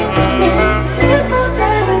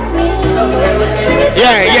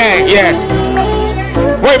 Yeah.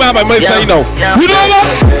 Wait, man, I must say no. You know what?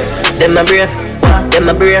 Them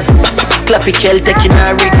my brave. Clappy Kel taking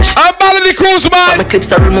a ricochet. I'm balling the cruise, man. My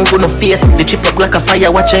clips are removed on the face. The chip up like a fire.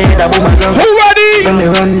 Watch your head, a woman down. Who ready? When me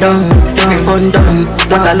run down, every fun done.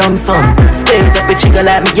 What a lump sum. Space up a chigga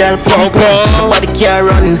like me girl pump. Nobody can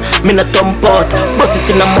run. Me no thump out. Bust it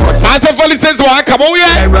in the mud. Man, the funny sense why I come out,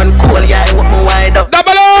 yeah. I run cool, yeah. I walk me wide up.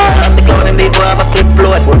 Double O. Slam the cloud and they go have a clip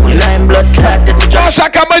blood. Line blood clot at the Josh, I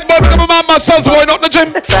come out, but come on, my son's boy, not the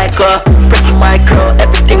gym. Psycho, press micro,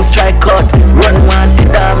 everything strike out. Run one to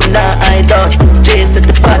down, now I dodge. Chase at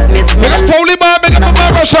the badness. Make a Foley man, make a man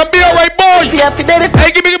rush and be alright, boy. See, I feel that.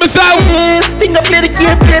 Hey, give me myself. Finger play the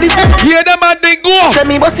game, play this. Yeah, them man, Everything go. Tell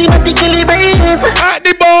me what's the breeze. At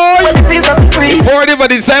the boy. Before the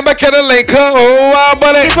December can link her. Oh,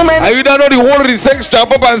 buddy. And you don't know the whole of the sex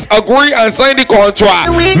jump up and agree and sign the contract.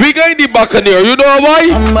 We got in the Buccaneer. You know why?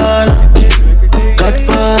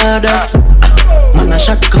 Godfather. Man, a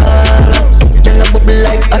shot caller. Then a bubble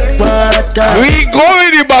like hot water. We go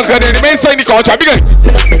in the Buccaneer. They may sign the contract.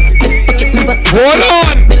 Hold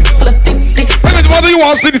on. Whether you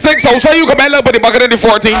want to see the sex outside, you come and look at the Buccaneer the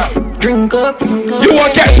 14th. Drink up. You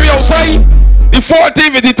want to catch me outside? The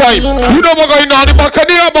 14th at the time. You know what's going on the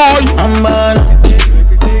Buccaneer, boy. I'm bad.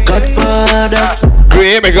 Godfather.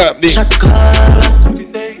 Great, make up this. Make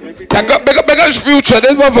up future.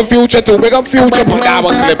 This one for future too. Make up future for that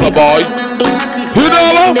one clipper, boy. You know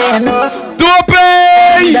what? Don't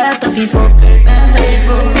pay.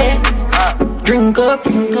 Drink up.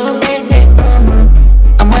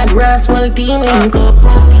 I'm at Roswell team link up.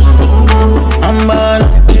 I'm bad.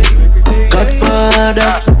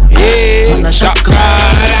 Godfather. Yeah. Man, a shot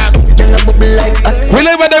caller. Then a bubble like hot. We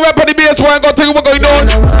live in the rap of the BS one. Go take what going on.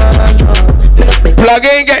 Plug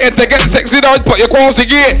in, get it to get $60, put your calls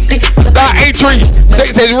again. That ain't tree. Sex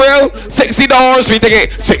is real. $60. We take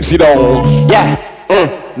it. $60. Yeah.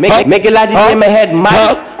 Make it like the in my head,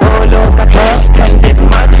 man. Roll out the extended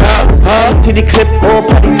man. To the clip, up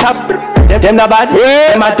at the top. Them not bad.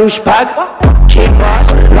 Them a douchebag. King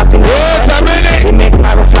boss, locked in the sun. We make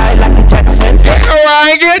Mara fly like the Jacksons. Get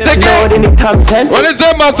right, get the Lord in the Thompson. What is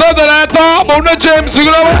it, my son, that I thought about the James? You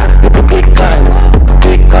know what? Big guns,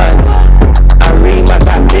 big guns. Arima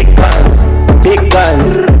got big guns, big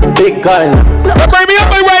guns, big guns. Bring me up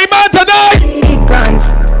my way, man, tonight.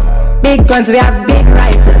 Big guns, we have big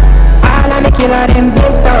rifles. All of the killer them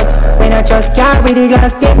big thugs. We not just car with the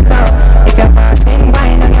glass tint out. If you're passing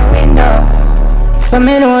by on your window, so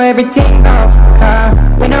me know everything off.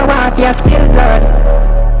 We know what you spill blood.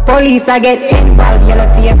 Police I get involved, yellow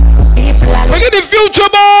tape. People are look at the future,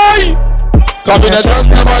 boy. Copy the trust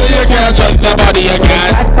nobody you can't trust nobody you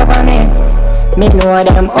can't. God cover me. Me know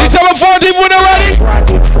them up. It's our 14 when already.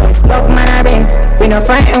 Look man I been. We no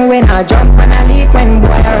frightened when I jump and I leak when boy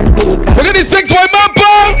I run big. Look at the 6 boy man,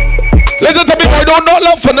 boy. Listen to me, boy, don't not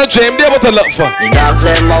look for no James, they able to look for. The dogs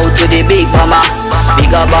them out to the big bomber.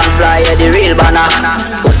 Big up and fly the real banner.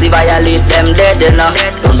 Pussy violate them dead, you know.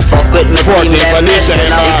 Don't fuck with me team, them mess, you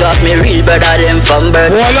know. We got me real brother, them from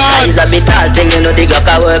birth. Eyes a bit tall thing, you know, the Glock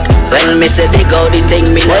a work. When me say dig out the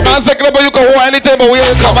thing, me know. Well, man, second about you can hold anything, but we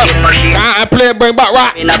ain't come up. I play, bring back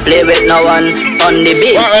rock. Me not play with no one on the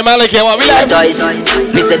beat. Right, man, like what we like. Toys.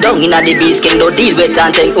 Me say down inna the beast king, don't deal with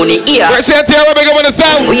and take on the ear. Where's your tail, we make up on the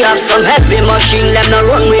sound. We have some heavy machine, them no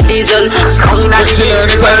run with diesel. Come inna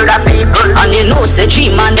the world of people. And you know, say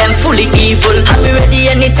G man, them fully evil. I'll be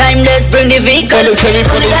ready anytime, let's bring the vehicle.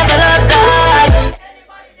 Fully level up, die.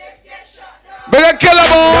 Bring a killer,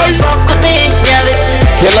 boy. Don't fuck with me, yeah it.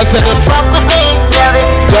 Killer said don't fuck with me, yeah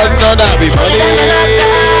it. Just know that be funny.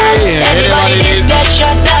 Everybody needs get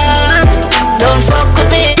shut down. Don't fuck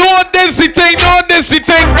with me. Don't this the thing, don't this the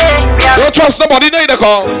thing. Don't trust nobody, neither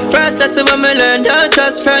call. First lesson when me learn, don't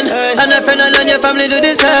trust friend. And a friend alone, your family do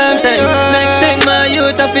the same thing. Next thing, my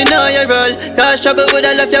youth, if you know your role. Cause trouble would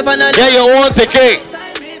have left you on a. Yeah, you want ticket.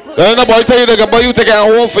 Then the boy tell you they can buy you ticket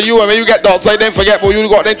and home for you, and when you get outside, then forget, but you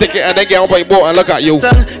got that ticket and then get on by boat and look at you. Look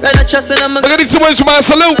at this too much, man.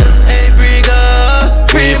 Salute. Hey, Briga,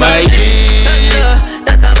 free my G.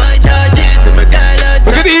 That's how my charge it to my girl.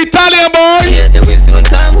 Look at the Italian boy. Yes, we soon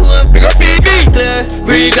come home. We got BB.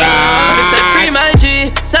 Briga, free my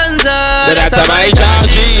G. Sansa, that's how my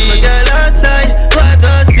charge it. My girl outside, but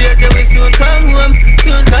us stairs, we soon come home.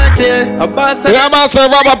 Soon cut clear. A boss. Yeah, master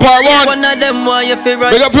Robert part 1. One of them want you feel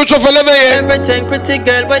right. We got future for living here. Everything pretty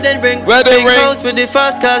girl, where they ring. Where they ring. House with the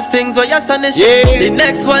fast cars, things where you stand yeah. The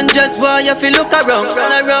next one just want you feel look around.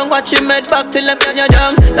 Run around, watch him head back till him turn you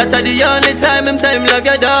down. That's the only time him time love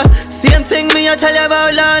you down. Same thing me I tell you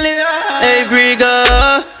about lonely. Hey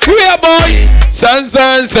Briga, free a boy. Son,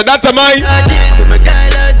 so that's a mine. To my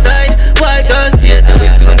girl outside, white girls face, and we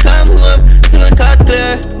soon come home. Soon cut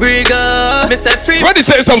clear, Briga. Me say free. Ready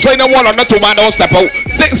say some say no one on that two man don't step out.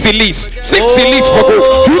 60 lease, 60 lease for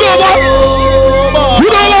go. You know what? You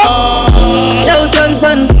know what? Yo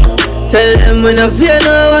son, tell them we no fear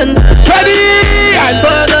no one. Ready? I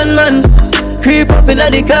fall on man, creep up in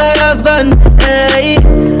the caravan. Hey,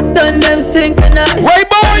 done them synchronize. Right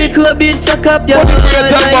boy. Cool beat fuck up your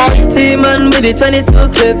boy. See man with the 22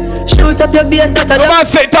 clip. Shoot up your bass that I don't. Come on,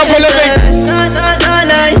 say tough for living. No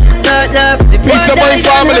lie, start laugh. Peace of my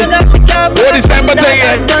family. What is that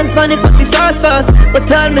thing? Fans funny pussy fast. But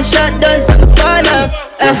all my shot done so fall off.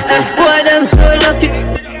 Boy them so lucky.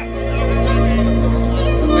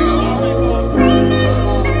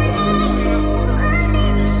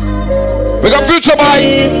 We got future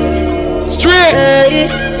boy. Straight.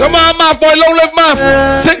 Come on, math boy, long live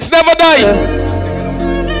math. 6 never die.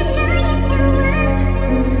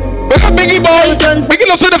 We got Biggie boy. Biggie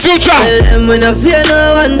looks in the future. Tell them we no fear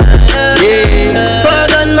no one.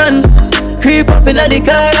 Fall on man. Creep up in the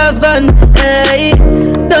caravan. Hey,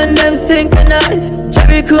 done them synchronize.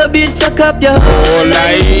 Jericho beat fuck up your whole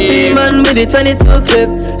life. T-man with the 22 clip.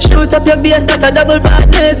 Shoot up your bass like a double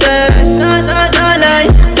badness. No lie.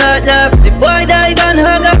 Start laugh. The boy die gun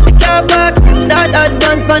hug up the car park. Start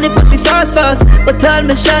advance on the pussy fast. But all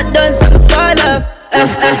my shot done so fall off.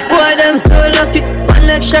 Boy them so lucky. One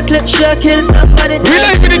leg shot clip shot kill somebody. We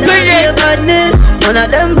like the thing, eh? Badness. One of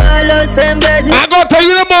them ball out same bed. I gotta tell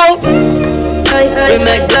you the more. We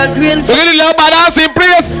make blood real. Look at the little badass in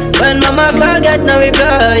place. When mama call get no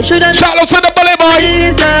reply. Shoulda shout out to the bully boy.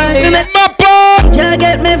 We make my boy. Can't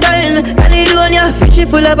get me fine. Caledonia fishy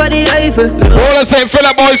full of body rifle. All the same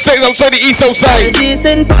fella boy six outside the east outside.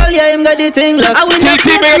 St. Paul, yeah, him got the thing locked. I win the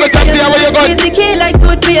TT, man, let's see how you got. Easy key like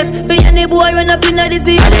toothpaste. For any boy run up in this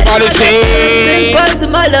deal. Everybody say St. Paul to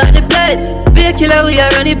my lord, the place. Be a killer, we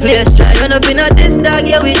are on the place. Try run up in this dog,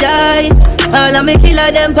 yeah, we die. All of me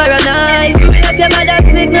killer, them paranoid. If your mother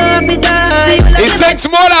sick, no appetite. It's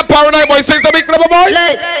 6 more than paranoid boy, 6 the big number boy.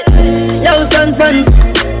 Yo, son.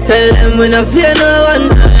 Tell them we no fear no one.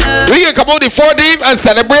 We can come out the 14th and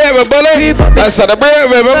celebrate with Bully. And celebrate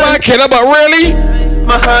with my killer, but really?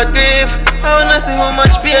 My heart grieve. I wanna see how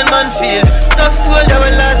much pain man feel. Enough soul that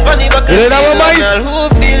will last funny buckle. Who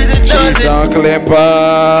feels it does it. Uncle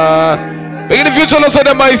Empire. Big in the future, let's say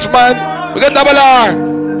the mice, man. We got double R.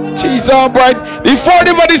 Jeez, alright. The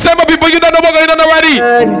 40th of December, people, you don't know what going on already.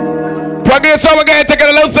 Plug in some again, take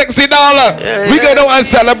a little $60. We go down and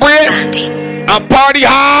celebrate and party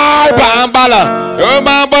hard, Bambala. You're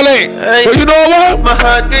Bambale. So you know what? My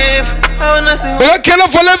heart grieve. I wanna see we got killer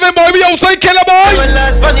for living, boy. We outside, killer boy.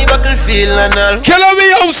 Killer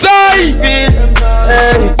me outside.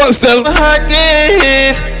 But still, my heart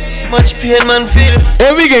grieve. Much pain man feel.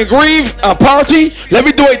 If we can grieve and party, let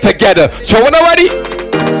me do it together. So when I'm ready.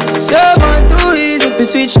 So one too easy if you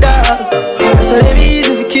switch dog. That's why they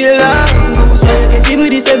easy if you kill dog. So you can give me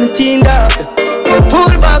the 17 dog.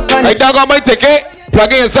 Pull back on it. Dog on my ticket.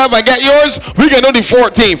 Plug in yourself and get yours. We can do the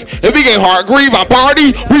 14th. If we can hard grieve and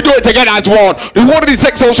party, we do it together as one. We want the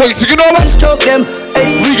 6 so you know what? Stroke them.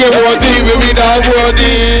 We can roll deep, we not roll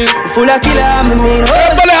deep. Full of killer, I mean.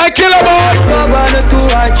 But I kill a boy. Go 1 2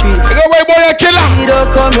 or 3. Go away, boy, I kill a.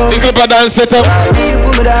 You clip a dance set up. Deep,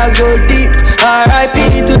 put my dog go deep.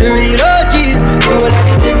 R.I.P. to the real OGs. So like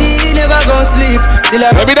the city, never gon' sleep.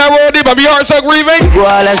 Maybe that roll deep, maybe hearts are grieving. Go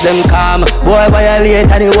all as them calm. Boy violate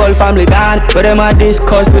and the whole family gone. But them a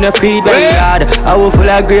discuss when they feed very hard. I will full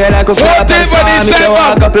of grey like a flop and farm. If you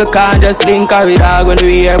walk couple can just link carry dog. When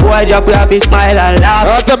we hear boy drop we have to smile and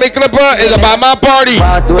laugh. After big clipper is about my party.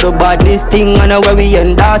 Pass to the badness thing and where we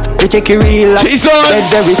end that. They check it real like dead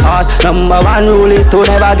very fast. Number 1 rule is to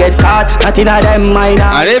never get caught. Nothing of them minor.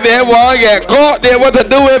 And if you want to get caught, they what to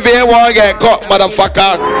do if you want to get caught,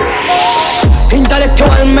 motherfucker.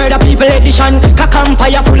 Intellectual murder people edition. Cock and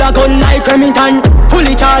fire full of gun like Remington.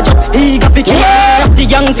 Fully charge up, he got fi kill. The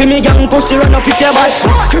gang fi me gang, pussy run up if you bad.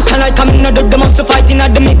 Kryptonite coming out of the muscle fighting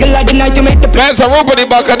at the middle of the night to make the man's a rope in the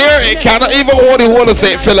Buccaneer. It cannot even hold the water,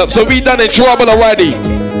 say Philip. So we done in trouble already.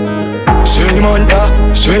 Same on ya,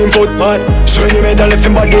 same football. Same medal if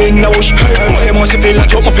him body in the bush. I must feel like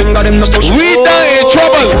drop my finger them no stush. We done in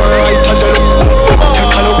trouble.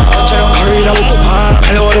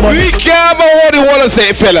 We can't hold the water,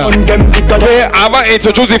 say Philip. We haven't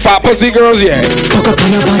introduced the fat pussy girls yet.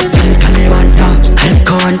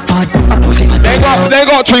 They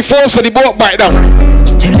got 3/4 of the boat right now.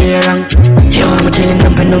 Hit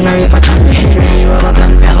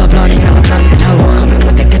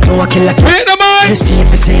the man!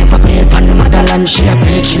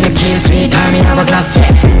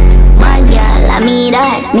 My girl, I mean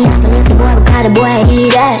that. Me have to leave the boy because the boy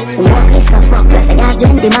need that. Walk is the fuck, plus I got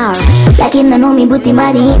 20 miles. Like him, no know me, but the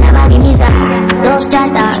body in a body is a dog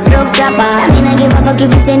chatter, drug trapper. I mean, I give a fuck if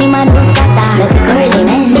you send him a dog scatter. Let the curly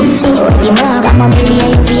man, so what the mug, I'm a belly,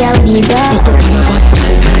 I feel how the dog.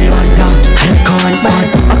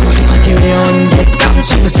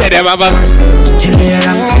 Say that, Baba. I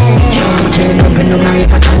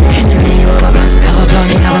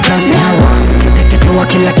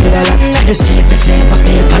just see the same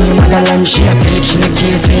paper on the motherland. She a freak, she a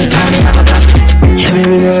case me, can't have a black. Yeah,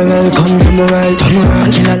 baby girl, come to my world, come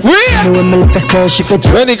around, kill her.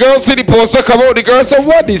 When the girls see the poster come out, the girls say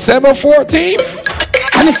what? December 14th?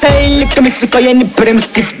 I'm a say, look at me, look at you, nip them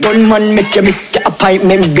stiff, don't man, make you miss your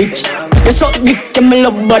appointment, bitch. You suck dick, tell me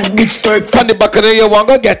love bad bitch twerk. From the back of the you want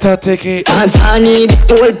go get a ticket. Dance honey, this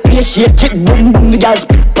whole place shake it. Boom boom, the girl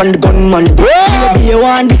spit on the gunman. Baby, you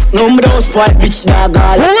want this? No, me don't spoil bitch dog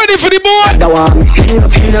all. Who ready for the boy? That one, you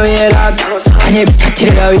know yeah dog. And if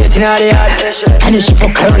started it out, waiting on the yard. And if she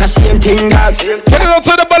fuck around the same thing dog. Put it up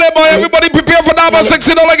to the belly boy, everybody prepare for number 6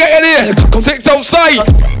 in all I get in here. 6 outside.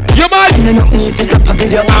 You man?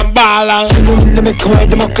 I'm baller.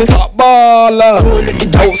 Top baller.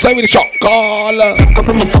 Outside with the shot caller.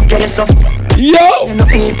 Yo.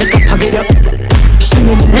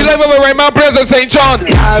 We live over right my presence St. John.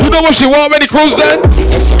 You know what she want when he cruise then? She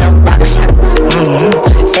said she love back shot.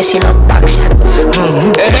 Say she love back shot.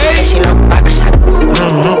 Say she love back shot.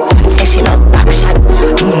 Say she love back shot.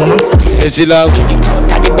 Say she love.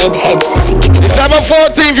 December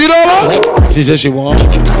 14th, you know what? She said she want.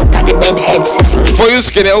 Before you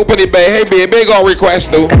skin it, open it, babe. Hey, baby, got a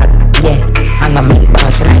request too. Yeah, I'm a make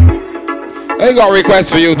boss right. I got a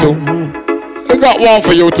request for you too. I got one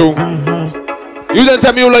for you too. You didn't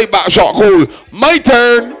tell me you like back shot, cool. My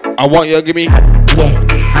turn. I want you to give me. Yeah,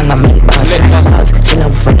 I'm a make boss right. She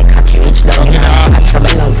love when the cocky reach down in her heart. So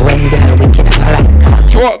I love when the girl wicked and I like.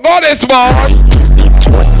 What? Got this, boy.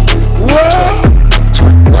 What?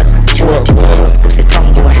 Pussy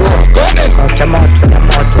tongue boy. Got this. Out your mouth with your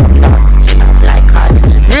mouth open. She not like hard.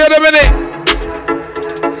 Wait a minute.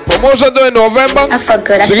 Promotion doing November. I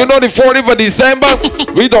forgot. So you know the 40th of December.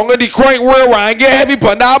 We don't get the crank where I get heavy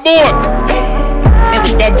for that boy.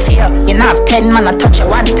 You dead fear. You know have 10 man I touch you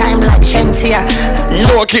one time like Shensia.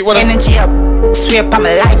 So I keep one energy up. Swear up on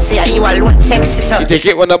my life, say you alone sexy, so you take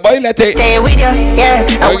it when the boy let it. Stay with you, yeah.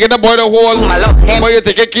 I get the boy the whole. I love him. Boy, you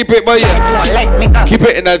take it, keep it, boy. Don't let me go. Keep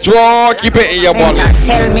it in the drawer, keep it in your wallet.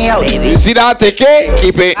 Sell me out, baby. You see that? Take it,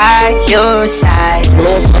 keep it. Are your side?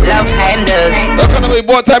 Close. Love handles. Not gonna be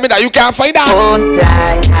boy tell me that you can't find out. Don't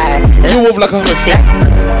lie. You move like a pussy.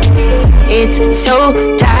 It's so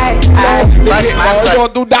tight. Bust my butt.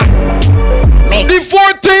 Don't do that. Make the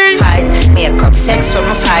 14th. Fight. Make up sex when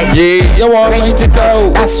we fight. Yeah, you want rent it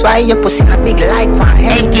out. That's why your pussy in a big like one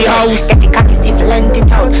empty house. Get the cocky stiff, lend it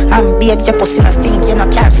out. And babes, your pussy no stink, you no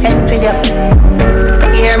care sent with you.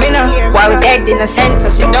 Hear me now? Why we dead in a sense,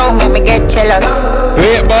 so you don't make me get jealous.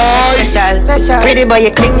 Hey boy. Special. Pretty boy,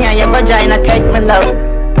 you cling and your vagina take me love.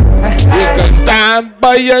 You can stand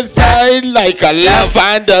by your side like a love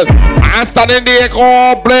handle. I'm standing there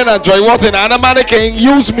complaining and try what in a mannequin.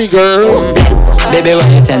 Use me, girl. Baby,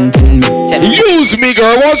 when you tempting me. Use me,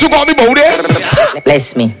 girl. Once you got me booty.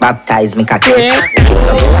 Bless me, baptize me, cocky. Yeah. 40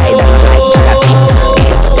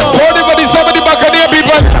 for the 70 back of there,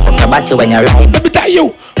 people. When you ride. Let me tell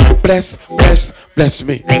you. Bless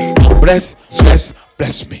me. Bless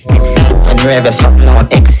me. When you ever something on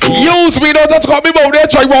exit. Use me, no, that's got me booty.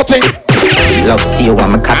 Try what thing. Love see you,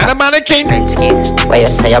 I'm a cat. And a mannequin. Where you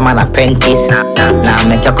say I'm an apprentice. Now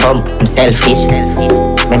make you come, I'm selfish.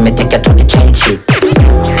 Let me take you to the trenches.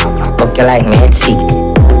 Fuck you like me head sick.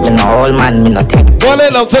 Me no old man, me no take. Well,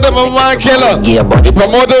 let them tell them I'm one killer. Yeah, but the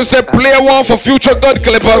promoter said play one for future God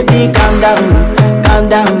Clipper. Baby, calm down.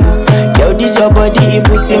 Yo, this your body, it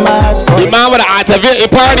puts in my heart for the man with the activate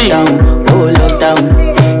party. Oh, lockdown.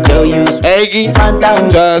 Yo, you Eggy, fan down.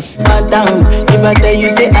 Just fan down. If I tell you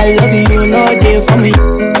say I love you, you know they for me.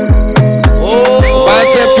 Man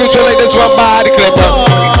said future like this one bad Clipper.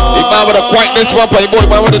 The man with a quite this one play boy.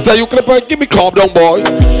 Man want to tell you Clipper, give me calm down, boy.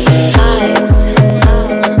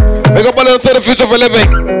 Make up a little to the future for living.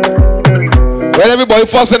 When everybody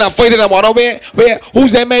fussing and fighting and one where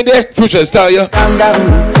who's that man there? Future tell you. Calm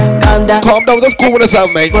down. Calm down, that's cool with us out,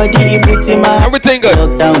 man. Everything good.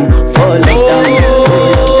 Lockdown.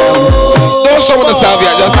 Don't show us out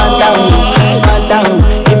yet, just fan down.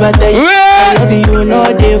 If I tell you I love you, you know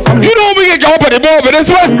they for me. You know we can go up in the ball, but this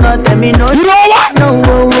one. No, tell me no. You know what? No.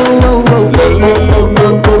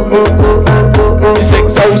 You think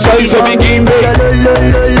so big game, boy.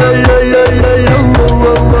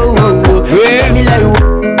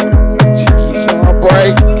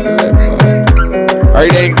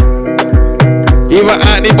 Alright then. Even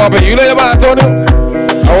Anthony Bobby, you know your man Antonio? I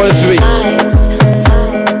want to speak.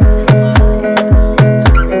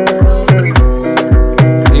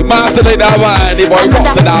 You master like that one, Anthony boy, come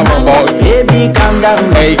to that one, boy. Baby, calm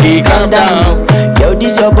down. Hey, calm down. Yo,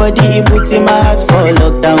 this your body, it puts in my heart for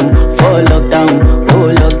lockdown. Oh, lockdown.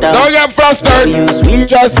 Don't get frustrated.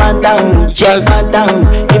 Just fan down.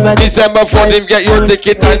 If I December 14th, get your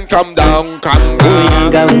ticket and come down.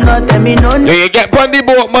 no, tell me no. Do you get on the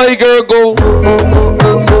boat, my girl, go.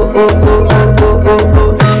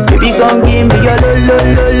 Baby, come give me your lo.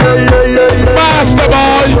 Master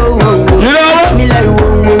boy. You know what? Me like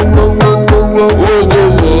whoa.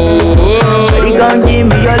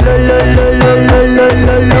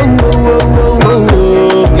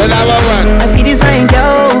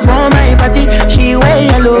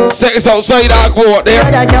 outside that court there.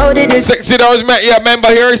 $60 met you, member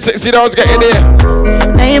here. $60 get you there.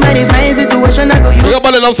 You got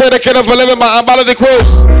money outside the killer for living, man. I'm Bala the Cruise.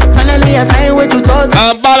 Finally, I find way to talk.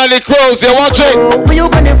 I'm Bala the Cruise. You watching? When you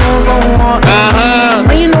on the phone for one.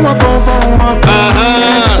 When you know I phone for one.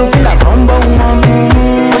 To feel like bum bum one.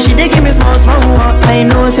 But she did give me small one. I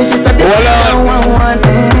know, say she's a bit one.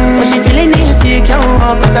 But she feeling insecure.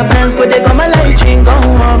 Cause her friends go, they come a light drink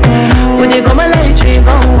on. When they come a light drink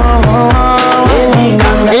on.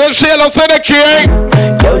 You share outside the king.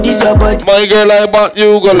 Yo, this your bud. My girl, I want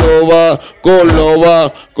you go lower, go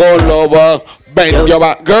lower, go lower. Bend your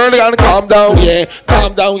back, girl, and calm down, yeah,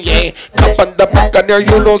 calm down, yeah. Up on the back and there,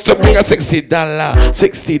 you know something a $60,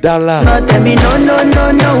 $60. No, tell me no, no,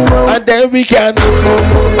 no, no. And then we can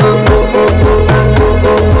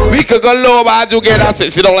go low as you get that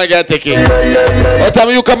 $60 get ticket. What time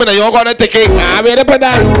you coming and you got a ticket? I'm in the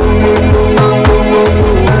pedal.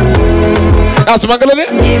 That's smuggling it?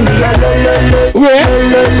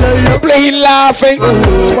 Where? Playing laughing.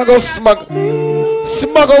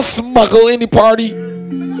 Smuggle in the party.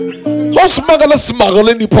 How smuggle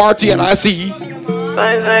in the party and I see.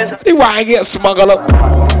 The why get smuggle up.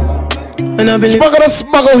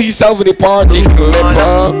 Smuggle himself in the party.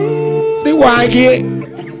 The why get.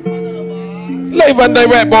 Live and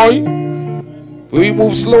direct, boy. We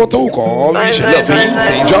move slow too, call. We should love him.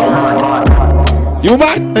 Say job. You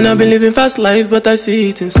man? And I've been living fast life, but I see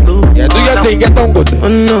it in slow. Yeah, do your thing, get on good. Oh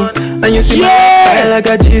no, and you see my style, I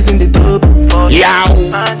got G's in the tub. Yeah.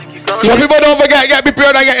 So people don't forget, get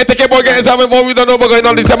prepared and get your ticket, boy, get yourself involved. We don't know what's going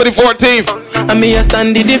on December the 14th. And me a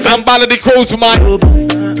stand the different. I'm Bala the Cruise, man.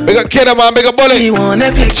 Big up Kidder, man, big up Bully.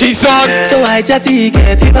 She's on. So I chatty,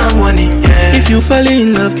 get even money. If you fall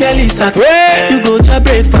in love, Kelly sat. You go to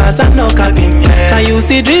breakfast, I'm not capping. Can you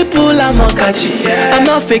see dripple, I'm not catching. I'm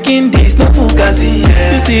not faking this, no fugazi.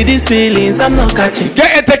 You see these feelings, I'm not catching.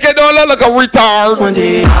 Get your ticket, don't look like a retard. One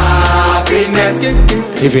day,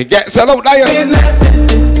 if you get sell out there,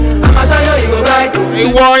 I'ma show you go right. You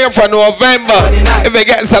want you for November. If you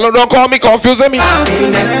get sell out, don't call me confusing me.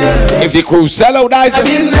 If the crew sell out, that's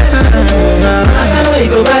it.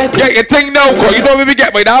 Get your thing now, cause you don't maybe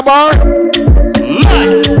get by that bar.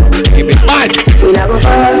 Keep it mad. We not go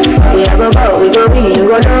far, we not go bow, we go be, you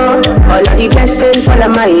go know. All of the blessings fall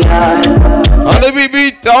on my heart. All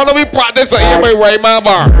of me practice here by right my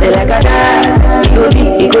bar.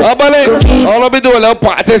 All of me do a little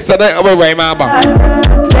practice tonight by right my bar.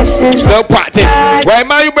 Little practice. Right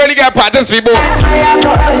man, you barely get practice people.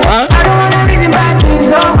 Huh? I don't wanna reason bad things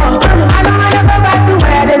no more. I don't wanna go back to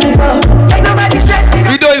where they before. Make nobody stress me.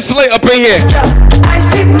 We doing slate up in here. I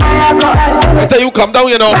sip my alcohol. I tell you come down,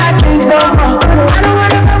 you know. Bad things no more. I don't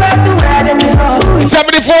wanna go back to where they before. It's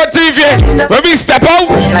 74 TV. When we step out.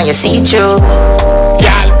 Now you see you.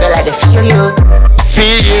 Yeah. Girl, I just feel you.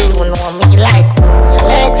 Feel you. You know me like.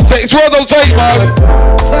 Say it's worth outside, man.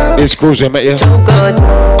 It's cruising, mate. Too good.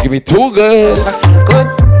 Give me too good. I feel good.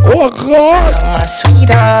 Oh God.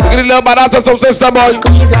 Sweeter. Look at the little badass of sister, boy.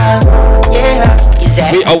 Squeezer.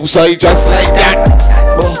 Yeah. We outside just like that.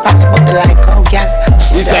 Boom, back, but the like, oh, girl.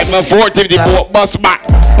 We take my 40, the boat bus back.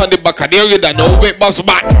 On the back of there, you don't know it bus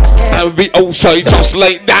back. And we outside just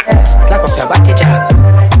like that. Clap up your body, jack.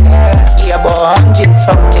 Yeah, boy, 100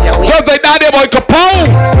 fuck till you win. Just like that, there, boy,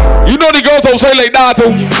 Capone. You know the girls outside like that,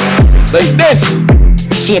 too. Like this.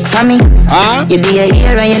 Shake for me. Huh? You do your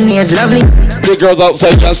hair and your nails lovely. The girls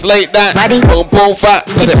outside just like that. Body. Boom, boom, fat.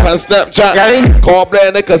 Put it on Snapchat. Call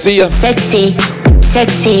Blair, they can see you. Sexy,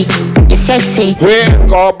 sexy, you're sexy. Where?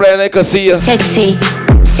 Call Blair, they can see you. Sexy,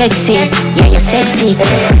 sexy, yeah, you're sexy.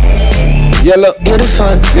 You look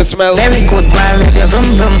beautiful. You smell very good, man. With your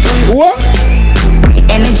vroom, vroom, vroom. What? Your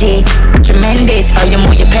energy, tremendous. How you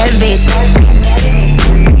move your pelvis.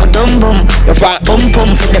 Boom, boom. You're fat. Boom,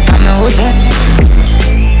 boom, for the palm hood.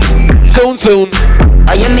 Soon.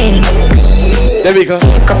 How you mean? There we go.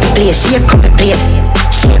 Shake up the place, shake up the place.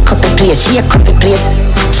 Shake up the place, shake up the place.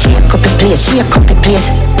 Shake up the place, shake up the place.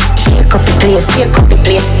 Shake up the place, shake up the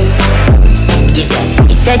place.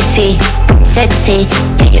 You're sexy, sexy,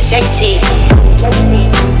 yeah, you're sexy.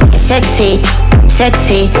 You're sexy,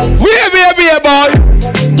 sexy. Where, boy?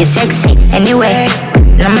 You're sexy, anyway.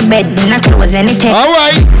 On my bed, in my clothes, anything.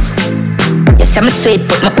 Alright. Yes, I'm sweet,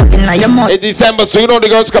 put my foot in your mouth. In December, so you know the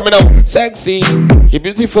girls coming out. Sexy, you're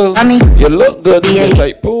beautiful. You look good. Yeah, you're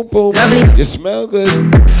like boom, boom. Lovely. You smell good.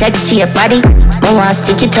 Sexy, your body. I want to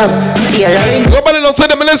stitch it up. Feel like go back and say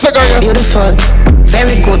the Melissa girl. Beautiful,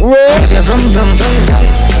 very good. Your vroom, vroom, vroom, vroom.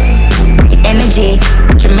 Your energy,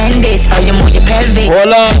 tremendous. How you move your pelvic.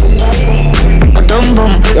 Hold on. Boom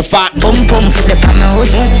boom. You're fat. Boom boom for the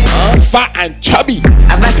hood. Fat and chubby.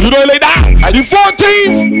 You know like that? Are you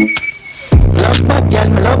 14? Love bad girl,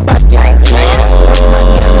 me love bad girl.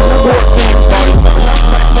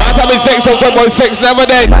 6 on 10.6, never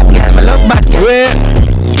dead. Bad girl, me love bad girl.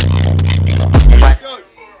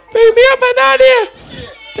 Pick me up and out here.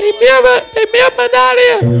 Pick me up and out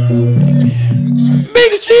here.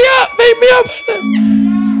 Mix me up, pick me up.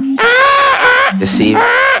 You see?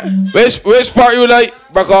 Which part you like?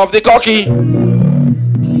 Back off the cocky.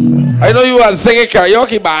 I know you are singing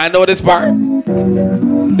karaoke, but I know this part.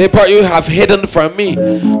 The part you have hidden from me,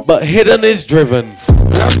 but hidden is driven.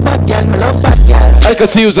 Love bad girl, me love bad girl. I can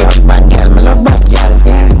see user. Love bad girl, me love bad girl.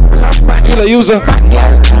 Me love bad girl. You the user. Bad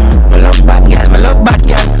girl. Me love bad girl, me love bad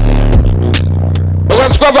girl. We're gonna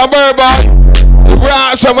scrap a bird, boy.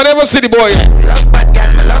 Right, so I never see the boy yet. Love bad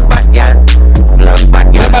girl, me love bad girl. Love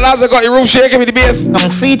bad girl. My lads got your roof shaking with the bass. I'm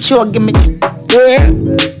free to give me. Yeah.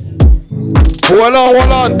 Hold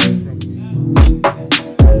on.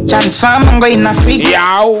 Transform and go in a freak.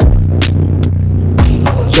 Yow.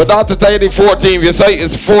 So not to tell you the 14th, your site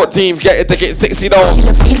is 14th, get your ticket $60.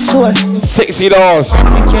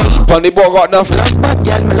 $60. Funny boy got nothing. Love bad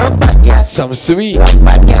girl, me love bad girl. Some sweet. Love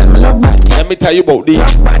bad girl, me love bad girl. Let me tell you about these.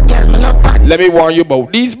 Love bad girl, me love bad. Let me warn you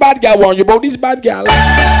about these bad girl. Warn you about these bad girl. I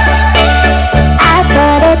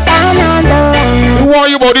put it down on the run. Who warn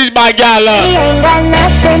you about these bad girl? We ain't got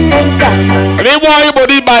nothing in common. Let me warn you about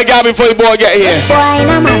these bad girl before you boy get here. Boy,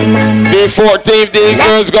 no madman. The 14th, the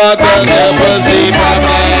girls gonna tell them pussy my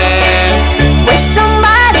man. With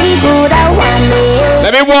somebody good, I want it.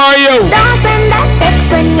 Let me warn you. Don't send that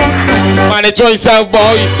text when you're hungry. Man, enjoy yourself,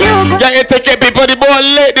 boy. Get your ticket, people. The boat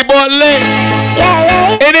lit.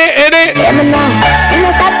 Yeah. In it. Let me know. You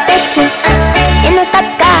no stop text me. You no stop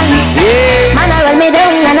call me. Yeah. Man, I roll me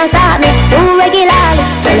down and I start me. Do regularly.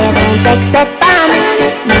 Well, you don't text it for me.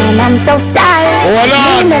 Man, I'm so sorry. Hold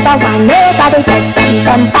on. Me never want nobody, just some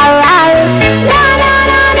temporary.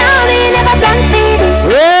 No, me never plan for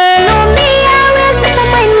this. Yeah. No, me always just a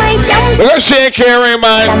mind my dumb. Look at Shea Carey,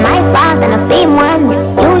 man. It's my fault and I fame one.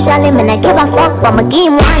 Usually me not give a fuck, but my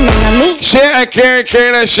game one and I me. Shea and Carey,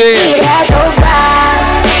 that shit.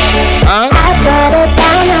 Huh? I put it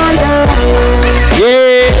down on the run.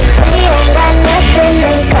 Yeah. She ain't got nothing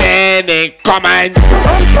in common. And they come on.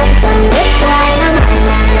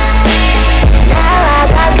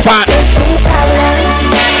 Fat.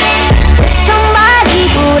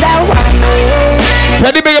 Somebody good, I want me.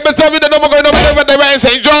 Ready big up yourself, you don't know what's going on with the rest.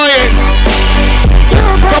 Enjoy it.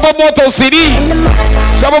 Couple more to CD.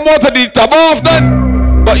 Couple more to the tab off that.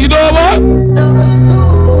 But you know what?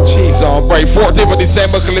 She's on break. 14th of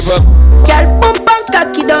December, Clipper. Girl, bump and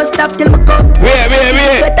cocky, don't stop till me come. Wait.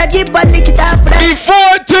 Sweat a jeep and lick it off for that. The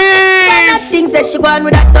 14th. Things that she go on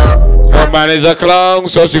with that though. Her man is a clown,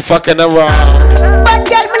 so she fucking around. But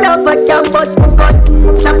girl, me love her, can't bust my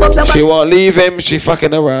gun. Snap up your She won't leave him, she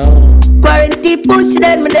fucking around. quarantine pussy,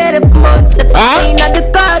 then me let it for months. If I ain't at the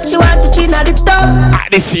car, she want to clean at the top.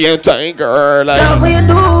 At the same time, girl, like, Love what you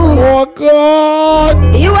do. oh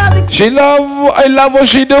God. You have it. I love what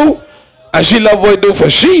she do. And she love what I do for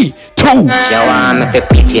she too. You want me to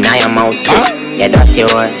pit in your mouth too. You dirty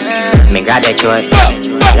word. Me grab your throat.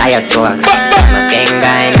 Liar soak. My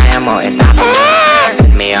finger in your mouth is not for me.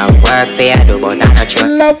 Me have work for you do, but I not sure.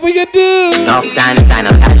 Love what you do. No plans, I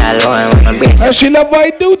know that alone. With my brace. And she love what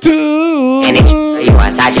I do too. And it's you a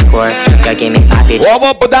Sagitt core. You give me stoppage. Warm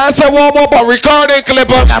up a dancer, warm up a recording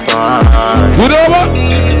clipper. You know what?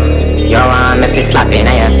 You want me to slap in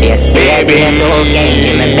your face. Baby, you can't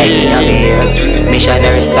give me begging your beers.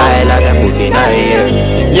 Missionary style of the foot in your ear.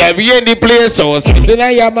 Yeah, we in the place, so spit in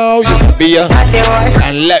your mouth, you can be a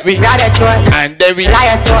and let me, and then we,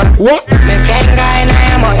 what? Me finger in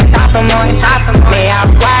your mouth, it's not for more, it's not for more. Me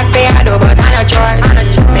have work for you do, but I no chores.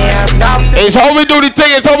 Me have enough. It's how we do the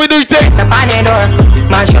thing, it's how we do the thing. Step on the door,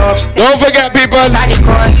 mash up. Don't forget, people. Sagitt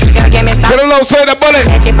core, you give me stop. Get alongside the bullet.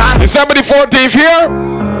 December the 14th here.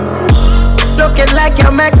 Looking like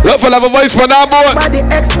your max. Look for love a voice for that boy. Body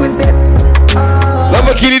exquisite. Love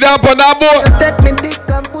a kitty down for that boy. Take me dick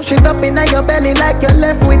and push it up in your belly like you're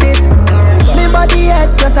left with it. Me body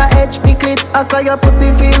head plus I edge the clit. I saw your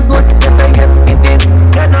pussy feel good. Yes, yes, it is.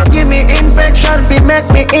 You know, give me infection, feel make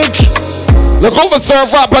me itch. Look over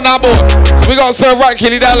surf rap on that boy. We got surf rap,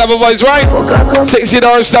 kitty down, love a voice, right?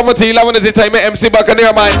 $60, 70, 11 is the time. MC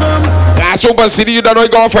Buccaneer, man. That's open city, you don't know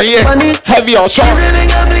it going for here. Heavy or short.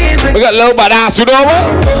 We got low badass, you know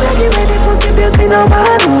what?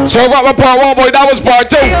 So what my part 1, boy, that was part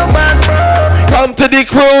 2. Come to the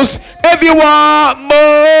cruise if you want more.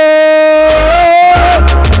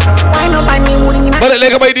 I know by me, But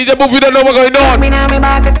like my DJ move, you don't know what's going on.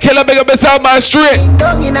 Killer big up beside my street.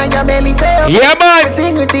 Yeah, man.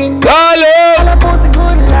 Hello.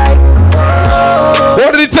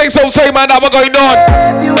 What did it take some say, man? What's going on?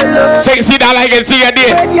 Sexy that I can see a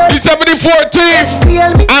day. December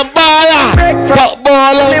 14th. I'm baller. Fuck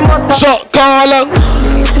baller. Shot caller.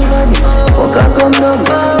 Fuck, come down.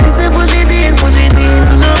 She said push it in.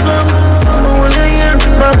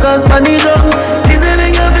 Backers, money,